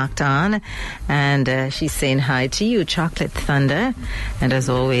Janice, locked on, and she's saying hi to you, Chocolate Thunder. And as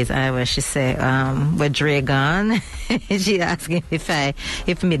always, she say, where Dre gone? She asking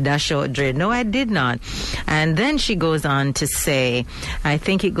if me dash out Dre. No, I did not. And then she goes on to say, I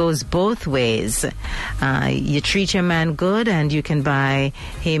think it goes both ways. You treat your man good, and you can buy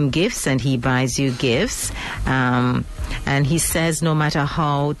him gifts, and he buys you gifts. And he says no matter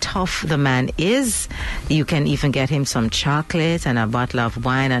how tough the man is, you can even get him some chocolate and a bottle of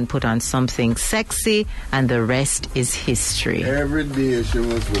wine and put on something sexy, and the rest is history. Every day she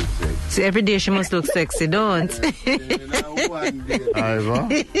must look sexy. So every day she must look sexy, don't? Ivor.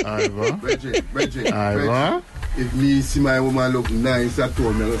 Bridget. Ivor. If me see my woman look nice, I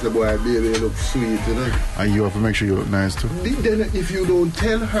told me, I say, boy, baby, you look sweet, you know. And you have to make sure you look nice too. Then if you don't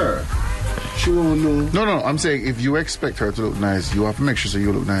tell her, she won't know. No, I'm saying if you expect her to look nice, you have to make sure so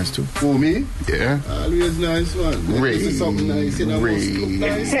you look nice too. For me? Yeah. Always nice one. This is something nice, you know, must look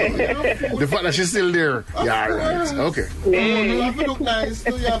nice. The fact that she's still there. Yeah, right. Okay. You have to look nice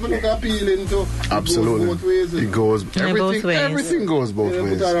too. You have to look appealing too. Absolutely. Both ways, it goes both ways. Everything goes both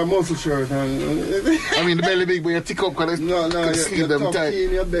ways. Put on a muscle shirt and I mean the belly big, but you tick up because no, sleeve them tuck tight.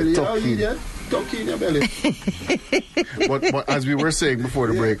 in your belly. Tuck in. Tuck in your belly. But as we were saying before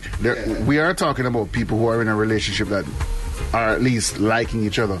the break, we are talking about people who are in a relationship that are at least liking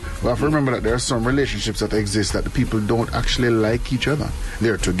each other. We have to remember that there are some relationships that exist that the people don't actually like each other.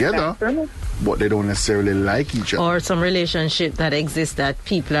 They're together, but they don't necessarily like each other. Or some relationship that exists that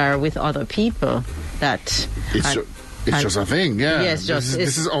people are with other people. That it's just a thing, yeah. Yes,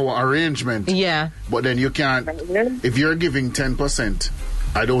 this is our arrangement. Yeah. But then you can't, if you're giving 10%,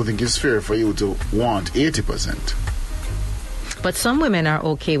 I don't think it's fair for you to want 80%. But some women are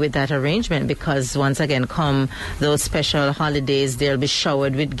okay with that arrangement because once again, come those special holidays, they'll be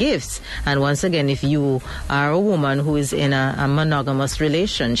showered with gifts. And once again, if you are a woman who is in a monogamous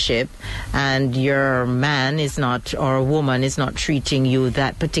relationship and your man is not, or a woman is not treating you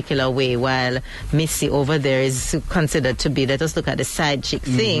that particular way, while Missy over there is considered to be, let us look at the side chick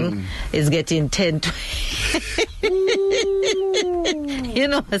thing, is getting 10, 20. You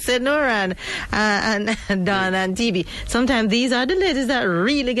know, I said Noran and Don and TB. Sometimes these are the ladies that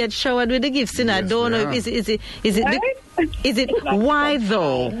really get showered with the gifts, and I don't know. Is it why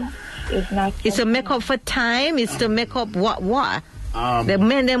though? It's not. It's a make up for time. It's to make up what? The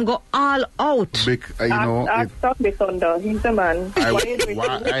men them go all out. Stop the thunder. He's the man.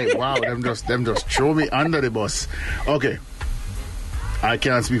 Wow, them just throw me under the bus. Okay, I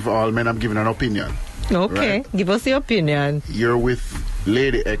can't speak for all men. I'm giving an opinion. Okay, right? Give us your opinion. You're with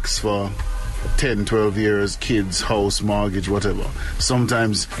Lady X for 10, 12 years, kids, house, mortgage, whatever.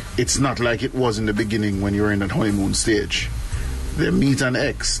 Sometimes it's not like it was in the beginning when you were in that honeymoon stage. They meet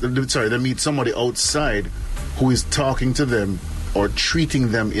they meet somebody outside who is talking to them or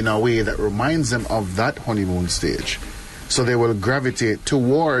treating them in a way that reminds them of that honeymoon stage. So they will gravitate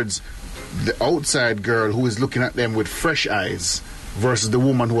towards the outside girl who is looking at them with fresh eyes versus the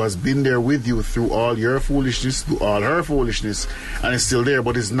woman who has been there with you through all your foolishness, through all her foolishness, and is still there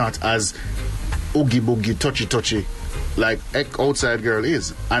but is not as oogie boogie, touchy like outside girl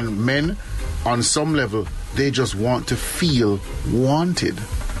is. And men, on some level, they just want to feel wanted.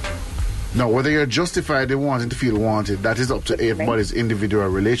 Now, whether you're justified in wanting to feel wanted, that is up to everybody's individual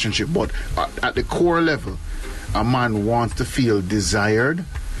relationship. But at the core level, a man wants to feel desired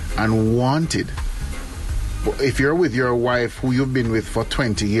and wanted. But if you're with your wife who you've been with for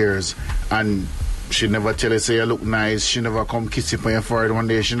 20 years and she never tell you say you look nice, she never come kiss you on your forehead one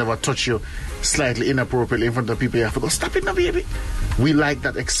day, she never touch you slightly inappropriately in front of people, you have to go, stop it now, baby. We like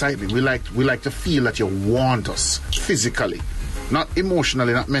that excitement. We like to feel that you want us physically. Not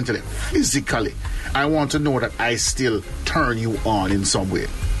emotionally, not mentally, physically. I want to know that I still turn you on in some way.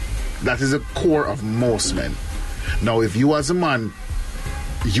 That is the core of most men. Now, if you as a man,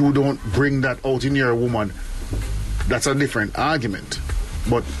 you don't bring that out in your woman, that's a different argument.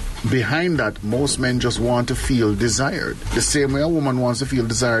 But behind that, most men just want to feel desired. The same way a woman wants to feel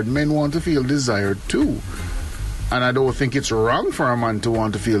desired, men want to feel desired too. And I don't think it's wrong for a man to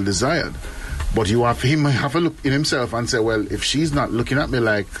want to feel desired. But you have him have a look in himself and say, well, if she's not looking at me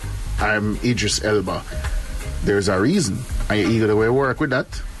like I'm Idris Elba, there's a reason. Are you eager to work with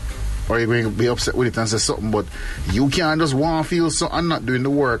that? Or are you going to be upset with it and say something? But you can't just want to feel so and not doing the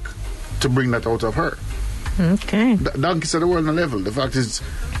work to bring that out of her. Okay. Donkeys are the world on a level. The fact is,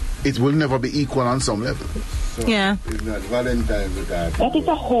 it will never be equal on some level. So yeah. It's not Valentine's with that. That is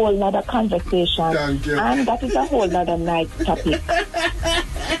a whole nother conversation. Thank you. And that is a whole nother night topic.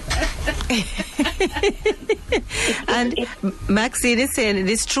 And Maxine is saying it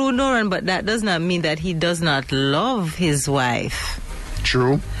is true, Noran, but that does not mean that he does not love his wife.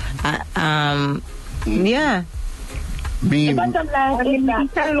 True. Yeah. The bottom line is that men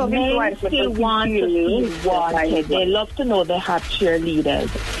still want to feel wanted. They love to know they have cheerleaders.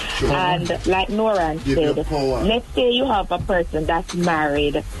 Sure. And like Noran said, let's say you have a person that's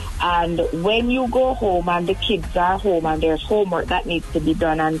married, and when you go home and the kids are home and there's homework that needs to be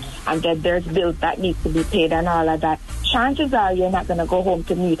done and then there's bills that need to be paid and all of that, chances are you're not going to go home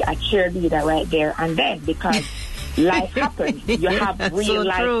to meet a cheerleader right there and then, because life happens. You have real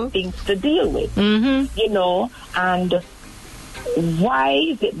life things to deal with, you know. And why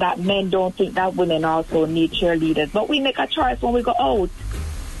is it that men don't think that women also need cheerleaders? But we make a choice when we go out.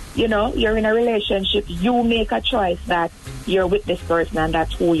 You know, you're in a relationship, you make a choice that you're with this person and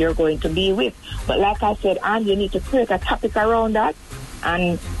that's who you're going to be with. But like I said, and you need to create a topic around that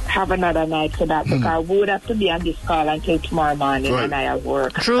and have another night for that, because we would have to be on this call until tomorrow morning when I have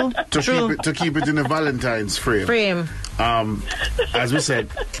work. True. To keep it in the Valentine's frame. As we said,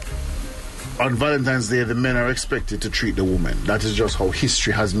 on Valentine's Day, the men are expected to treat the woman. That is just how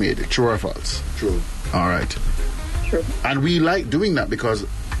history has made it. True or false? True. All right. True. And we like doing that because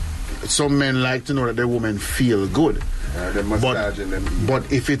some men like to know that their women feel good.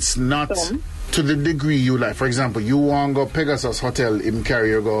 But if it's not to the degree you like, for example, you want to go Pegasus Hotel in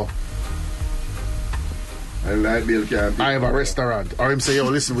Carrier, go, I have a restaurant. Or him say, yo,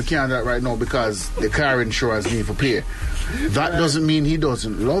 listen, we can't do that right now because the car insurance need for pay. That doesn't mean he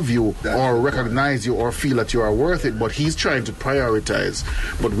doesn't love you or recognize you or feel that you are worth it, but he's trying to prioritize.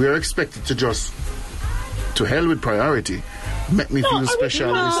 But we're expected to just, to hell with priority. Make me feel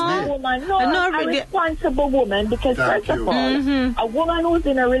special this day. A responsible woman, because first of all, a woman who's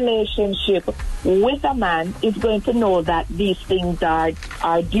in a relationship with a man is going to know that these things are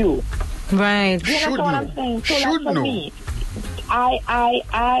due. Right. You know what I'm saying? So Should for know. me,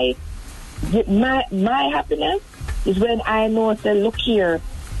 my happiness is when I know, say, look here,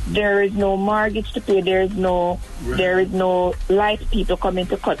 there is no mortgage to pay, there is no light people coming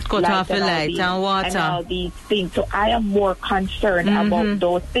to cut off the lights and water and all these things. So I am more concerned about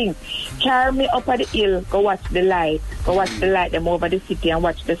those things. Carry me up at the hill, go watch the light, them over the city and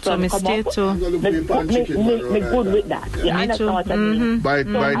watch the sun come up. Me good with that. You understand what I mean? Buy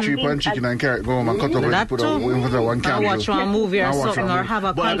 3 pound chicken and carrot, go home and cut up and put on one candle. Watch one movie or something, or have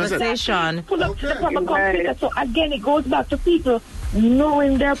a conversation. Pull up the computer. So again, it goes back to people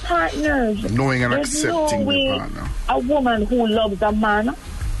knowing their partners. Knowing and There's accepting no way the partner. A woman who loves a man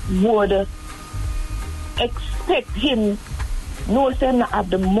would expect him, know say not have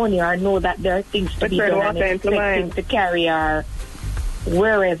the money or know that there are things to be done and expect him to carry her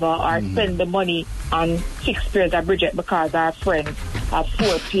wherever or spend the money on 6 pairs of Bridget because our friends have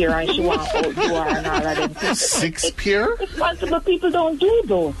 4 pair and she wants to outdo her and all of them things. 6 pair? Responsible people don't do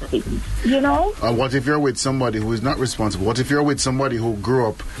those things, you know? What if you're with somebody who is not responsible? What if you're with somebody who grew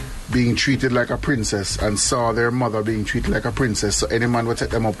up being treated like a princess and saw their mother being treated like a princess? So any man will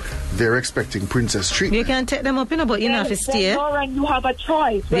take them up, they're expecting princess treatment. You can take them up, but you have to stay. And you have a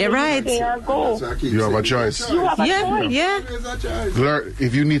choice. They're right. You have a choice. You have a choice. Yeah.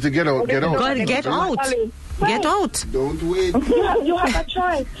 If you need to get out, get out. Get out. Get out. Don't wait. You have a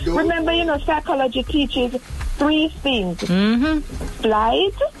choice. Remember, psychology teaches 3 things.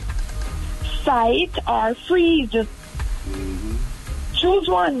 Flight, fight, or freeze. Choose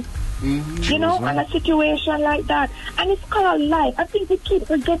one. In a situation like that. And it's called life. I think we keep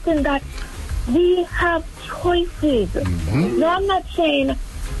forgetting that we have choices. No, I'm not saying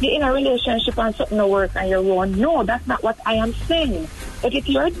you're in a relationship and something will work and you're wrong. No, that's not what I am saying. But if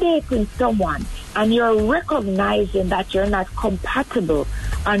you're dating someone and you're recognizing that you're not compatible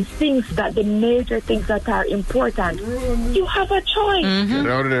on things that the major things that are important, you have a choice. Get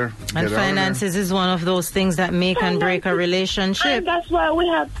out of there. And finances is one of those things that make and break a relationship. And that's why we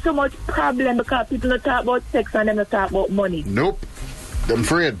have so much problem, because people don't talk about sex and they don't talk about money. Nope. I'm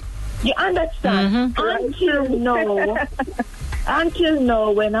afraid. You understand? Until now,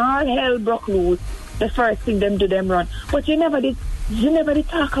 when all hell broke loose, the first thing them do, them run. But you never did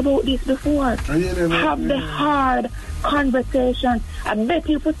talk about this before. Have the hard conversation. I bet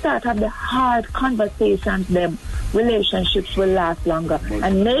people start have the hard conversations, them relationships will last longer.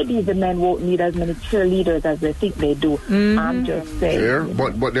 And maybe the men won't need as many cheerleaders as they think they do. I'm just saying.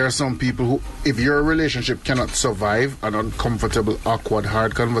 But there are some people who, if your relationship cannot survive an uncomfortable, awkward,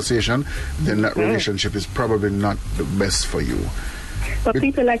 hard conversation, then that relationship is probably not the best for you. But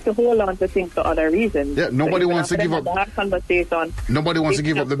people like to hold on to things for other reasons. Yeah, nobody wants to give up. Nobody wants to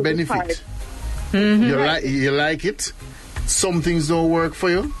give up the benefit. You like it. Some things don't work for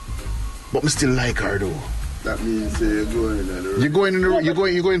you, but we still like her though. That means you're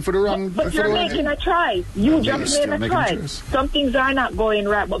going for the wrong. But you're making a choice. You just made a choice. Some things are not going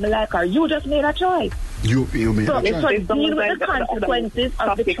right, but me like her. You just made a choice. You made a choice. So deal with the consequences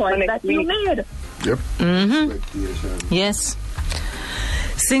of the choice that you made. Yep. Yes.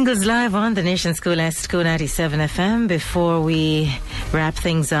 Singles live on the Nation School at School 97 FM. Before we wrap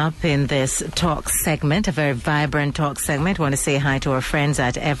things up in this talk segment, a very vibrant talk segment. I want to say hi to our friends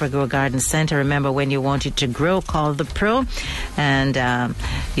at Evergrow Garden Center. Remember, when you want it to grow, call the pro. And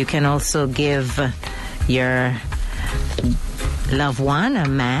you can also give your loved one,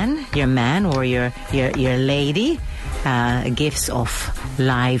 your man or your lady, gifts of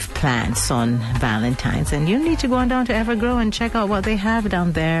live plants on Valentine's. And you need to go on down to Evergrow and check out what they have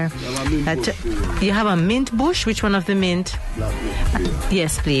down there. You have a mint bush? Which one of the mint?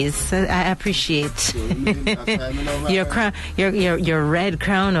 Yes, please. I appreciate. Your red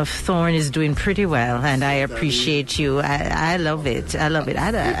crown of thorn is doing pretty well, and I appreciate you. I love it. I love it.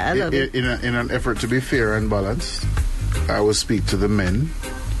 I love it. In an effort to be fair and balanced, I will speak to the men.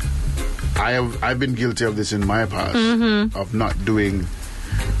 I've been guilty of this in my past, of not doing,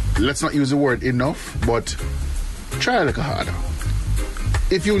 let's not use the word enough, but try a little harder.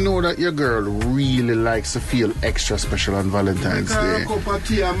 If you know that your girl really likes to feel extra special on Valentine's Day,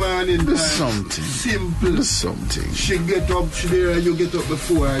 do something. Simple. Do something. She get up, she there, you get up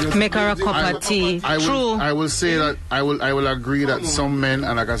before. Make her a cup of tea. I will say that I will agree that some men,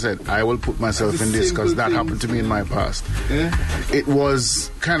 and like I said, I will put myself in this because that happened to me in my past. It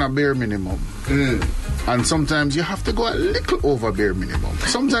was kind of bare minimum. And sometimes you have to go a little over bare minimum.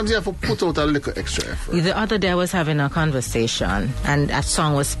 Sometimes you have to put out a little extra effort. The other day I was having a conversation and a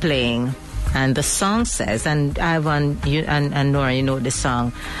song was playing. And the song says, and Ivan and Nora, you know the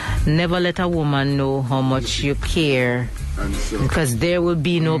song, never let a woman know how much you care, because there will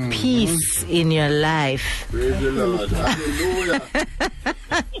be no peace in your life. Praise the Lord. Hallelujah.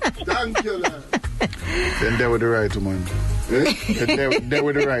 Thank you, Lord. Then they were the right woman. They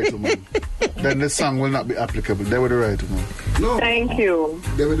were the right woman. Then the song will not be applicable. They were the right woman. No. Thank you.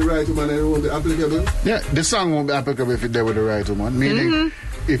 They were the right woman and it won't be applicable? Yeah, the song won't be applicable if they were the right woman. Meaning,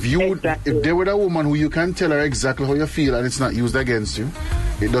 if they were the woman who you can tell her exactly how you feel and it's not used against you,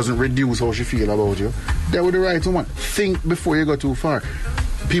 it doesn't reduce how she feel about you, they were the right woman. Think before you go too far.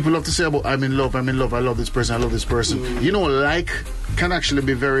 People love to say about, I'm in love, I love this person. You know, like can actually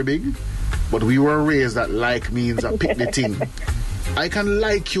be very big, but we were raised that like means a pick the thing. I can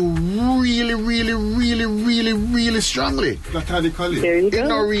like you really, really, really, really, really strongly. Platonically. There you It go.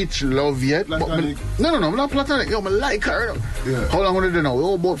 not reach love yet. Platonic. No, not platonic. Yo, I like her. Yeah. How long did they know?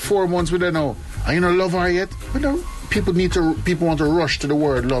 Oh, about 4 months with her now. Are you not love her yet? But no. People want to rush to the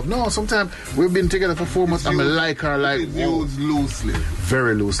word love. No, sometimes we've been together for 4 months. I'm like her, like It's used loosely.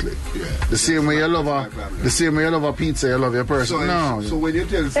 very loosely. Yeah. The same way you love a pizza, you love your person. So when you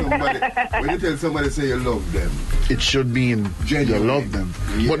tell somebody say you love them, it should mean genuine. you love them.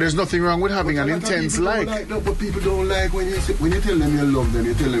 Yeah. But there's nothing wrong with having an intense like. But people don't like when you tell them you love them.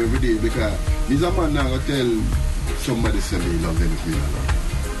 You tell them every day because there's a man now going to tell somebody say you love them if you don't love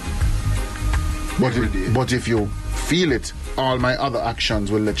them. But if you feel it, all my other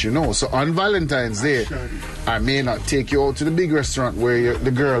actions will let you know. So on Valentine's Day, I may not take you out to the big restaurant where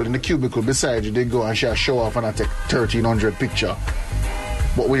the girl in the cubicle beside you, they go and she'll show off and I take 1,300 picture.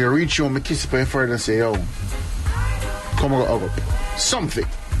 But when you reach home, I kiss your friend and say, yo, come on, hug up. Something.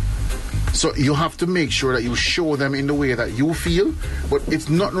 So you have to make sure that you show them in the way that you feel. But it's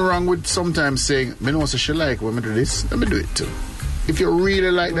nothing wrong with sometimes saying, me know so she like when I do this, let me do it too. If you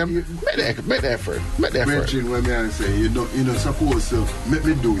really like them, make the effort. Imagine when I say you're not supposed to make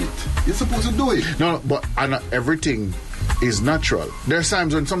me do it. You're supposed to do it. No, but not everything is natural. There's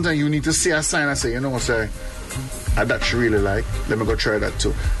times when sometimes you need to see a sign and say, you know what, sir, that you really like. Let me go try that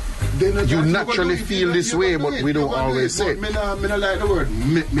too. You naturally feel this way, but we don't always say it. Me not like the word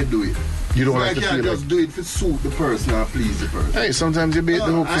make me do it. You don't so like to feel just do it to suit the person or please the person. Hey, sometimes you bait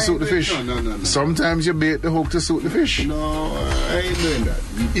the hook to suit the fish. No. Sometimes you bait the hook to suit the fish. No, I ain't doing that.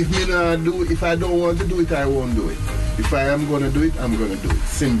 If I don't want to do it, I won't do it. If I am going to do it, I'm going to do it.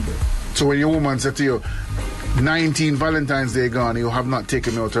 Simple. So when your woman said to you, 19 Valentine's Day gone, you have not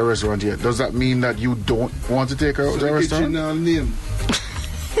taken me out to a restaurant yet, does that mean that you don't want to take her out to a restaurant? Name.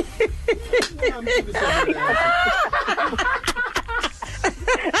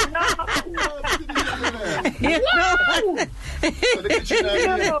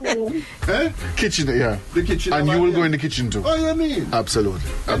 Kitchen, yeah. The kitchen. And you will go in the kitchen too. Oh, you mean? Absolutely.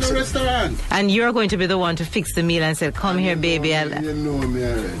 In the restaurant. And you're going to be the one to fix the meal and say, come here, baby. You know me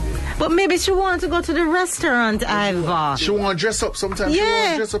already. But maybe she wants to go to the restaurant, Iva. She want to dress up sometimes. Yeah. She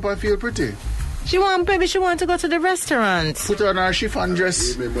want to dress up and feel pretty. Maybe she want to go to the restaurant. Put on her chiffon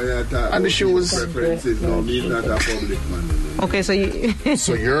dress and the shoes. Preferences. No, he's not a public man. Okay, so you...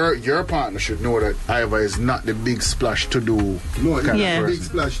 So your partner should know that Iva is not the big splash to do. No, it's Yeah. not a big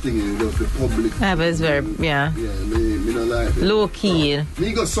splash thing. It's just the public. Iva is very, yeah. Yeah, me not like it. Low key.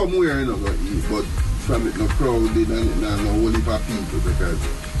 Me go somewhere, but from it, no crowded and no whole heap of people because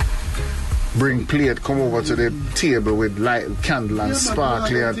Bring plate, come over to the table with light, candle and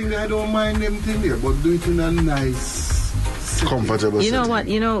sparkly and I don't mind them thing there, but do it in a nice comfortable You know setting. what?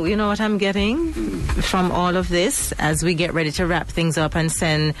 You know what I'm getting from all of this as we get ready to wrap things up and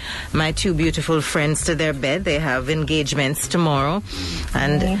send my two beautiful friends to their bed. They have engagements tomorrow,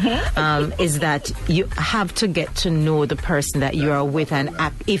 and is that you have to get to know the person that you are with and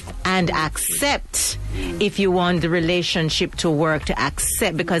accept. If you want the relationship to work, to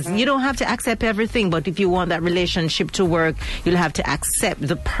accept, because you don't have to accept everything, but if you want that relationship to work, you'll have to accept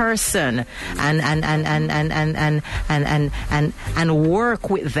the person and work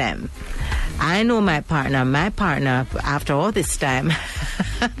with them. I know my partner. My partner, after all this time,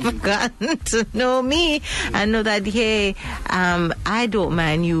 have gotten to know me and know that, hey, I don't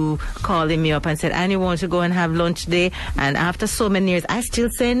mind you calling me up and said, Annie, want to go and have lunch today? And after so many years, I still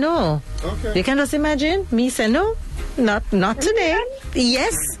say no. Okay. You can just imagine me say no. Not today.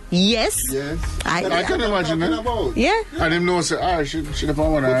 Yes. I can imagine that. Yeah. And him know say, she have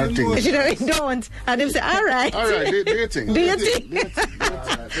one of her things. You know, don't. And him say, all right. All right, do your thing. Do your thing.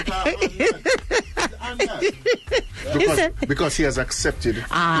 Because he has accepted.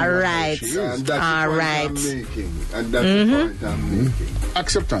 All right. She is. And that's All the point right. I'm making. And that's the point I'm making.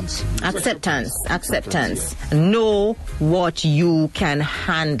 Acceptance. Know what you can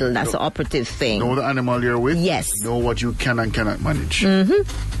handle. That's the operative thing. Know the animal you're with. Yes. Know what you can and cannot manage.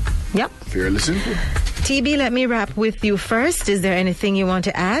 Yep. Fairly simple. TB, let me wrap with you first. Is there anything you want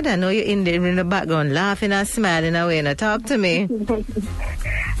to add? I know you're in the background laughing and smiling away. Now talk to me.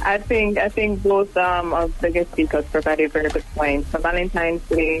 I think both of the guest speakers provided very good points. For Valentine's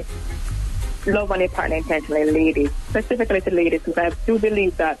Day, love on your partner intentionally, ladies, specifically to ladies, because I do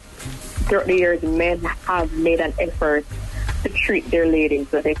believe that throughout the years, men have made an effort to treat their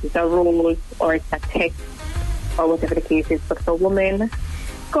ladies, whether it's a rose or it's a text or whatever the case is. But for women,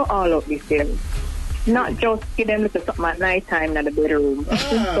 go all out this year. Not just give them little something at night time in the bedroom.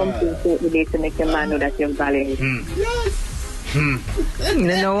 Something to need to make your man know that you're valued.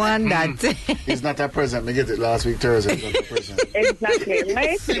 No one that. It's not a present. I get it last week Thursday. It's not a present. Exactly,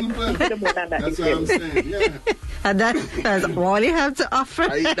 right? Simple. That's That's what I'm saying, yeah. And that's all you have to offer.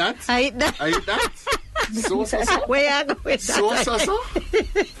 I eat that. I eat that. So. Where you go with that?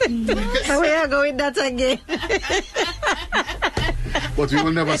 Where you go with that again? But we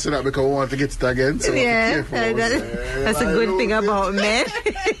will never say that because we want to get it again. So Yeah, be careful. that's a good thing about men.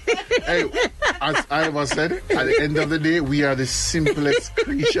 Hey, as I ever said, at the end of the day, we are the simplest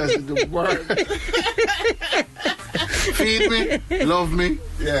creatures in the world. Feed me, love me.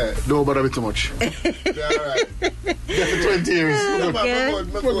 Yeah. Don't bother me too much. Yeah, all right. Yeah, for 20 years. Okay.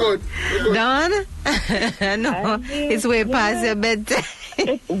 We're good. Don? No, it's way past your bedtime.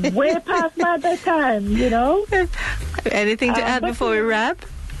 It's way past my bedtime, you know. Anything to add before we wrap?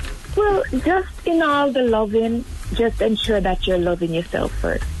 Well, just in all the loving, just ensure that you're loving yourself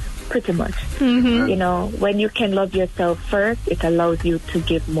first. Pretty much. You know, when you can love yourself first, it allows you to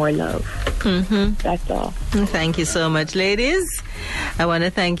give more love. That's all. Thank you so much, ladies. I want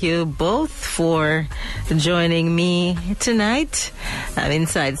to thank you both for joining me tonight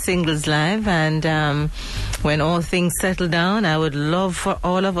inside Singles Live. And when all things settle down, I would love for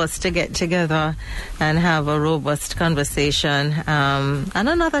all of us to get together and have a robust conversation on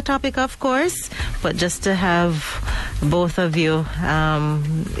another topic, of course, but just to have both of you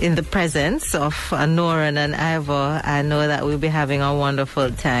in the presence of Noran and Ivor. I know that we'll be having a wonderful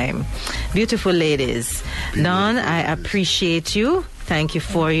time. Beautiful ladies. Dawn, I appreciate you. Thank you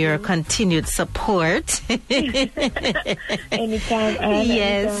for your continued support. Anytime.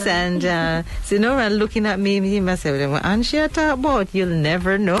 Yes, and so Noran looking at me, he must say, and she talk about, you'll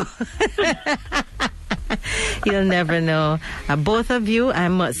never know. You'll never know. Both of you, I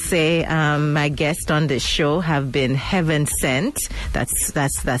must say, my guests on this show have been heaven sent.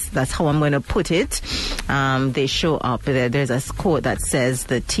 That's how I'm going to put it. They show up. There's a quote that says,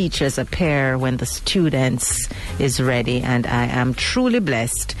 "The teachers appear when the students is ready," and I am truly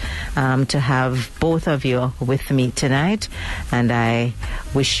blessed to have both of you with me tonight. And I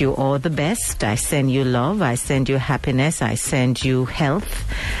wish you all the best. I send you love. I send you happiness. I send you health.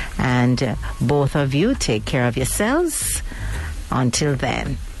 And both of you, take care of yourselves. Until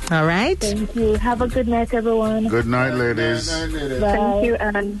then. All right? Thank you. Have a good night, everyone. Good night, ladies. Bye. Thank you,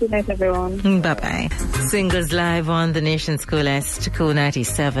 and good night, everyone. Bye-bye. Singles Live on the Nation's Coolest, Cool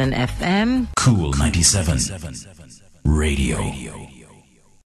 97 FM. Cool 97 Radio.